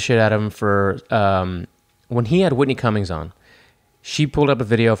smeared the shit out of him for when he had Whitney Cummings on. She pulled up a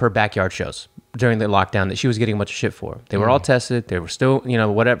video of her backyard shows during the lockdown that she was getting a bunch of shit for. They were all tested. They were still,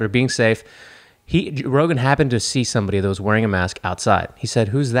 whatever, being safe. Rogan happened to see somebody that was wearing a mask outside. He said,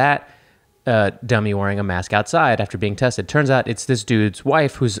 "Who's that dummy wearing a mask outside after being tested?" Turns out it's this dude's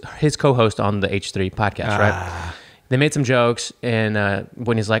wife who's his co-host on the H3 podcast, right? They made some jokes, and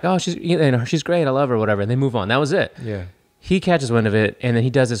when he's like, oh, she's great, I love her, whatever, and they move on. That was it. Yeah. He catches wind of it, and then he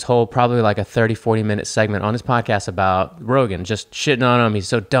does this whole probably like a 30, 40-minute segment on his podcast about Rogan, just shitting on him. He's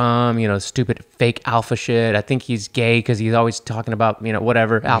so dumb, stupid fake alpha shit. I think he's gay because he's always talking about,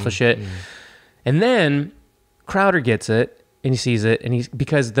 whatever, alpha shit. And then Crowder gets it, and he sees it, and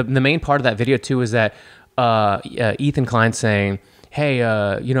because the main part of that video too is that Ethan Klein saying, hey,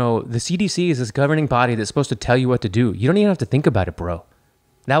 the CDC is this governing body that's supposed to tell you what to do. You don't even have to think about it, bro.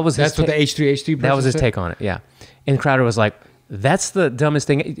 That's what the H3H3 That was his take on it, yeah. And Crowder was like, that's the dumbest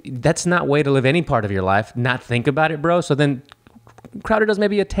thing. That's not way to live any part of your life. Not think about it, bro. So then Crowder does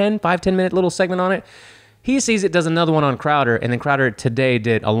maybe a 5-10-minute little segment on it. He sees it, does another one on Crowder, and then Crowder today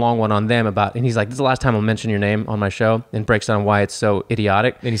did a long one on them about, and he's like, this is the last time I'll mention your name on my show, and breaks down why it's so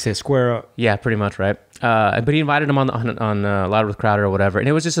idiotic. And he says, square up. Yeah, pretty much, right? But he invited him on Louder with Crowder or whatever, and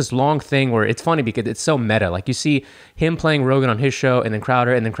it was just this long thing where it's funny because it's so meta. Like, you see him playing Rogan on his show, and then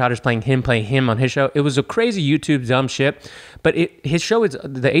Crowder's playing him on his show. It was a crazy YouTube dumb shit, but his show,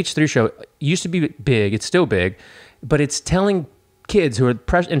 the H3 show, used to be big, it's still big, but it's telling kids who are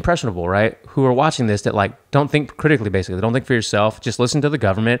impressionable, right, who are watching this that like don't think critically, basically. They don't think for yourself, just listen to the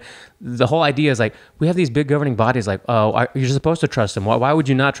government. The whole idea is like, we have these big governing bodies, like, oh, you're supposed to trust them. Why would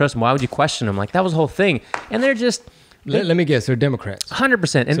you not trust them? Why would you question them? Like, that was the whole thing. And they're just... Let me guess, they're Democrats.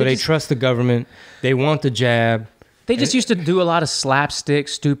 100%. And so they trust the government. They want the jab. They just used to do a lot of slapstick,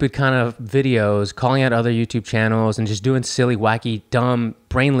 stupid kind of videos, calling out other YouTube channels and just doing silly, wacky, dumb,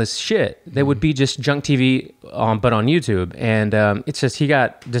 brainless shit. They would be just junk TV, but on YouTube. And it's just, he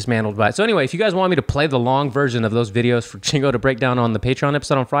got dismantled by it. So anyway, if you guys want me to play the long version of those videos for Chingo to break down on the Patreon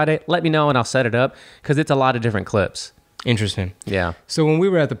episode on Friday, let me know and I'll set it up because it's a lot of different clips. Interesting. Yeah. So when we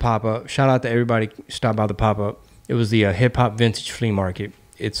were at the pop-up, shout out to everybody stopped by the pop-up. It was the hip-hop vintage flea market.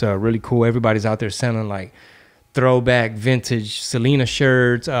 It's really cool. Everybody's out there selling like throwback vintage Selena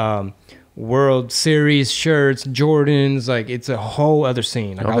shirts, World Series shirts, Jordans. Like, it's a whole other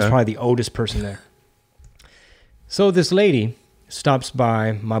scene. Like, I was probably the oldest person there. So this lady stops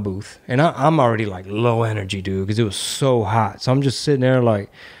by my booth, and I'm already like low energy, dude, because it was so hot. So I'm just sitting there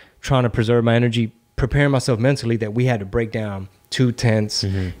like trying to preserve my energy, preparing myself mentally that we had to break down 2 tents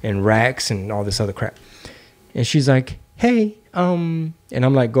and racks and all this other crap. And she's like, hey, and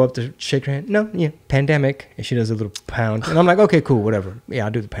I'm like, go up to shake her hand. No, yeah, pandemic. And she does a little pound. And I'm like, okay, cool, whatever. Yeah,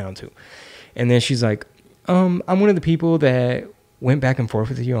 I'll do the pound too. And then she's like, I'm one of the people that went back and forth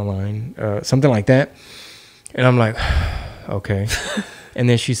with you online, something like that. And I'm like, okay. And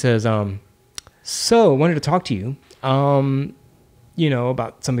then she says, so I wanted to talk to you, you know,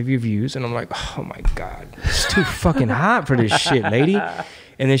 about some of your views. And I'm like, oh my God, it's too fucking hot for this shit, lady.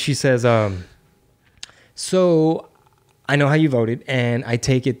 And then she says, so I know how you voted, and I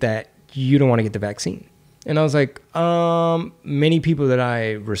take it that you don't want to get the vaccine. And I was like, many people that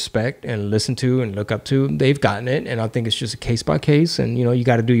I respect and listen to and look up to, they've gotten it, and I think it's just a case by case, and you know, you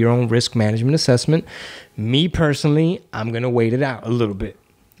got to do your own risk management assessment. Me personally, I'm gonna wait it out a little bit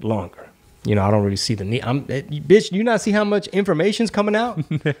longer. You know, I don't really see the need. Bitch, do you not see how much information's coming out?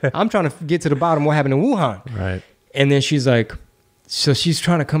 I'm trying to get to the bottom of what happened in Wuhan. Right. And then she's like, so she's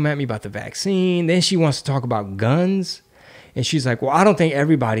trying to come at me about the vaccine. Then she wants to talk about guns. And she's like, well, I don't think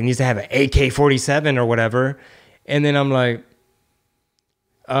everybody needs to have an AK-47 or whatever. And then I'm like,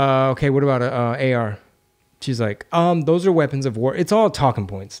 okay, what about an AR? She's like, those are weapons of war. It's all talking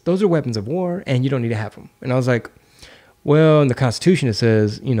points. Those are weapons of war, and you don't need to have them. And I was like, well, in the Constitution, it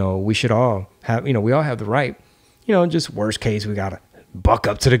says, you know, we should all have, you know, we all have the right. You know, just worst case, we got to buck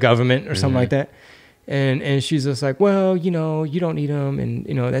up to the government or something like that. And she's just like, well, you know, you don't need them. And,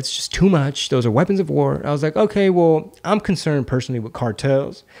 you know, that's just too much. Those are weapons of war. I was like, okay, well, I'm concerned personally with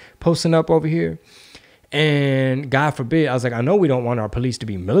cartels posting up over here. And God forbid, I was like, I know we don't want our police to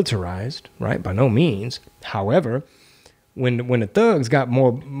be militarized, right? By no means. However, when the thugs got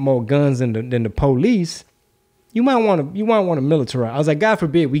more guns than the police, you might want to militarize. I was like, God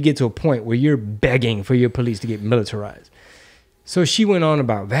forbid we get to a point where you're begging for your police to get militarized. So she went on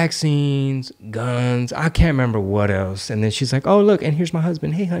about vaccines, guns, I can't remember what else. And then she's like, oh, look, and here's my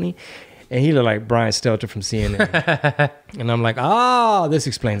husband. Hey, honey. And he looked like Brian Stelter from CNN. And I'm like, oh, this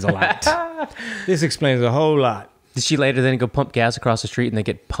explains a lot. This explains a whole lot. Did she later then go pump gas across the street and they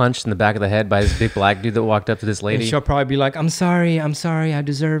get punched in the back of the head by this big black dude that walked up to this lady? And she'll probably be like, I'm sorry, I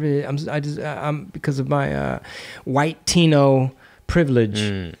deserve it. I'm because of my white Tino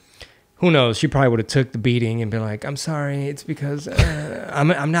privilege. Who knows? She probably would have took the beating and been like, I'm sorry, it's because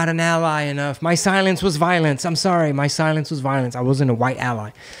I'm not an ally enough. My silence was violence. I'm sorry, my silence was violence. I wasn't a white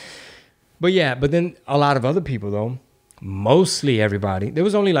ally. But yeah, but then a lot of other people though, mostly everybody. There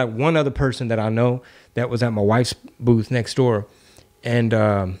was only like one other person that I know that was at my wife's booth next door. And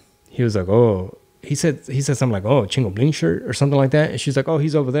he was like, oh, he said something like, oh, Chingo Bling shirt or something like that. And she's like, oh,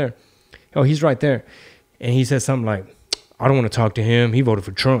 he's over there. Oh, he's right there. And he said something like, I don't want to talk to him. He voted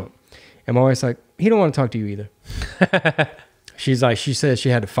for Trump. And my wife's like, he don't want to talk to you either. She's like, she said she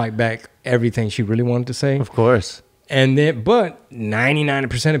had to fight back everything she really wanted to say. Of course. And then, but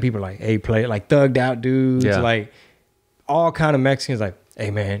 99% of people are like, hey, play it, like thugged out dudes, like all kind of Mexicans, like, hey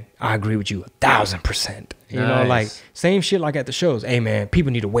man, I agree with you 1,000%. You know, like same shit like at the shows. Hey man,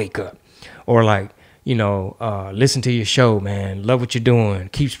 people need to wake up. Or like, you know, listen to your show, man. Love what you're doing.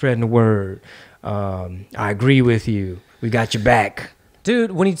 Keep spreading the word. I agree with you. We got your back.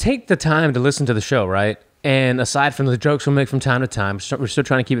 Dude, when you take the time to listen to the show, right? And aside from the jokes we'll make from time to time, we're still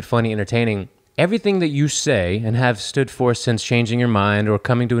trying to keep it funny, entertaining. Everything that you say and have stood for since changing your mind or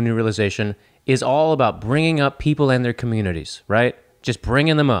coming to a new realization is all about bringing up people and their communities, right? Just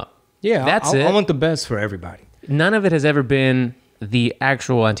bringing them up. Yeah, that's it. I want the best for everybody. None of it has ever been the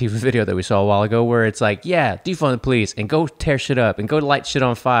actual Antifa video that we saw a while ago where it's like, yeah, defund the police and go tear shit up and go light shit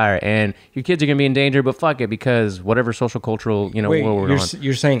on fire and your kids are going to be in danger, but fuck it because whatever social cultural, you know, Wait, world we're on.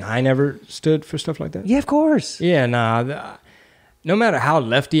 You're saying I never stood for stuff like that? Yeah, of course. Yeah, nah. No matter how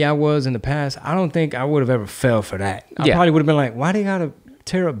lefty I was in the past, I don't think I would have ever fell for that. I probably would have been like, why do you got to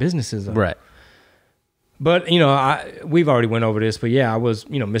tear up businesses? Though? Right. But, we've already went over this, but yeah, I was,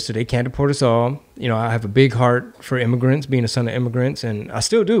 Mr. They Can't Deport Us All. I have a big heart for immigrants, being a son of immigrants, and I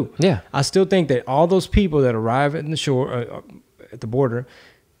still do. Yeah. I still think that all those people that arrive at the shore, at the border,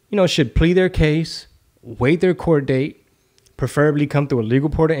 should plead their case, wait their court date, preferably come through a legal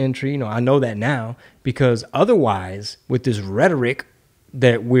port of entry. I know that now, because otherwise, with this rhetoric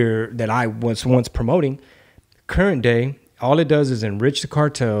that I was once promoting, current day, all it does is enrich the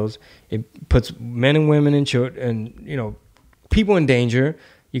cartels. It puts men and women and children and, people in danger.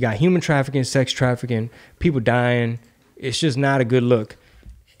 You got human trafficking, sex trafficking, people dying. It's just not a good look.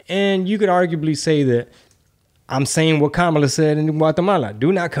 And you could arguably say that I'm saying what Kamala said in Guatemala: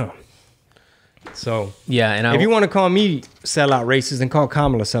 do not come. So yeah, and if you want to call me sellout racist, then call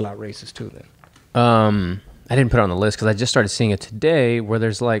Kamala sellout racist too. Then I didn't put it on the list because I just started seeing it today, where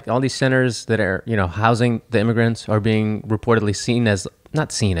there's like all these centers that are, housing the immigrants are being reportedly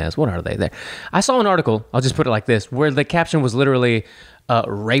not seen as, what are they there? I saw an article, I'll just put it like this, where the caption was literally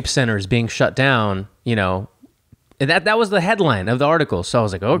rape centers being shut down, and that was the headline of the article. So I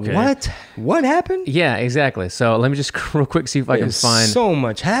was like, okay. What happened? Yeah, exactly. So let me just real quick see if I can find. So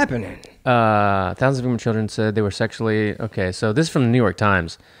much happening. Thousands of women and children said they were sexually, okay, so this is from the New York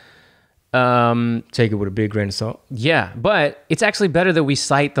Times. Take it with a big grain of salt. Yeah, but it's actually better that we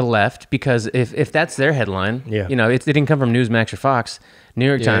cite the left, because if that's their headline, it didn't come from Newsmax or Fox. New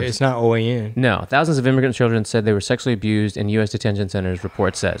York Times. It's not OAN. No, thousands of immigrant children said they were sexually abused in U.S. detention centers,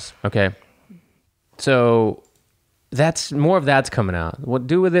 report says. Okay, so that's more of that's coming out. What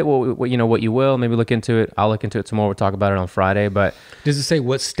do with it? What you will. Maybe look into it. I'll look into it some more. We'll talk about it on Friday. But does it say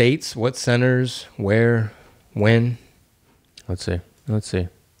what states, what centers, where, when? Let's see.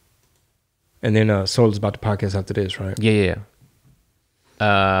 And then Solar's about the podcast after this, right? Yeah.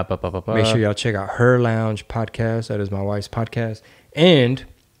 Make sure y'all check out Her Lounge podcast. That is my wife's podcast. And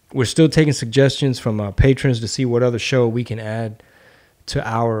we're still taking suggestions from patrons to see what other show we can add to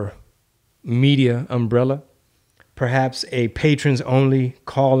our media umbrella. Perhaps a patrons-only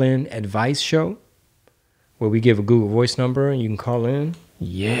call-in advice show where we give a Google Voice number and you can call in.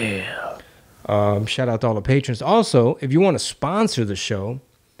 Yeah. Shout out to all the patrons. Also, if you want to sponsor the show,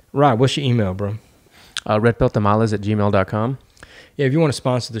 Rod, what's your email, bro? redpilltamales@gmail.com. Yeah, if you want to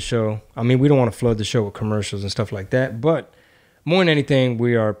sponsor the show, I mean, we don't want to flood the show with commercials and stuff like that, but more than anything,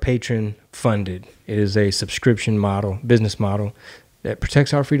 we are patron funded. It is a subscription model, business model that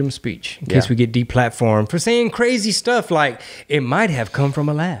protects our freedom of speech in case we get deplatformed for saying crazy stuff like it might have come from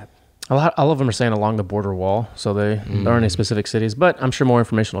a lab. All of them are saying along the border wall, so they aren't in specific cities, but I'm sure more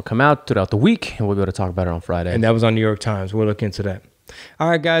information will come out throughout the week, and we'll be able to talk about it on Friday. And that was on New York Times. We'll look into that. All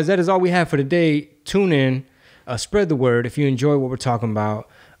right, guys, that is all we have for today. Tune in, spread the word. If you enjoy what we're talking about,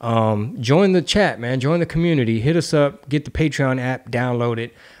 join the chat, man. Join the community. Hit us up. Get the Patreon app. Download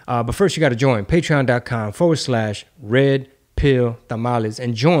it. But first, you got to join patreon.com/Red Pill Tamales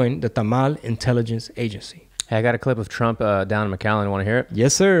and join the Tamal Intelligence Agency. Hey, I got a clip of Trump down in McAllen. Want to hear it?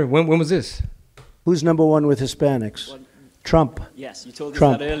 Yes, sir. When was this? Who's number one with Hispanics? Trump. Yes, you told us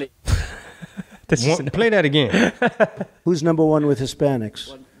Trump. that earlier. Play that again. Who's number one with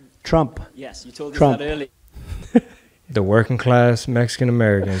Hispanics? Trump. Yes, you told us Trump. that earlier. The working class Mexican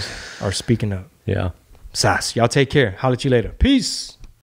Americans are speaking up. Yeah. Sas. Y'all take care. Holler at you later. Peace.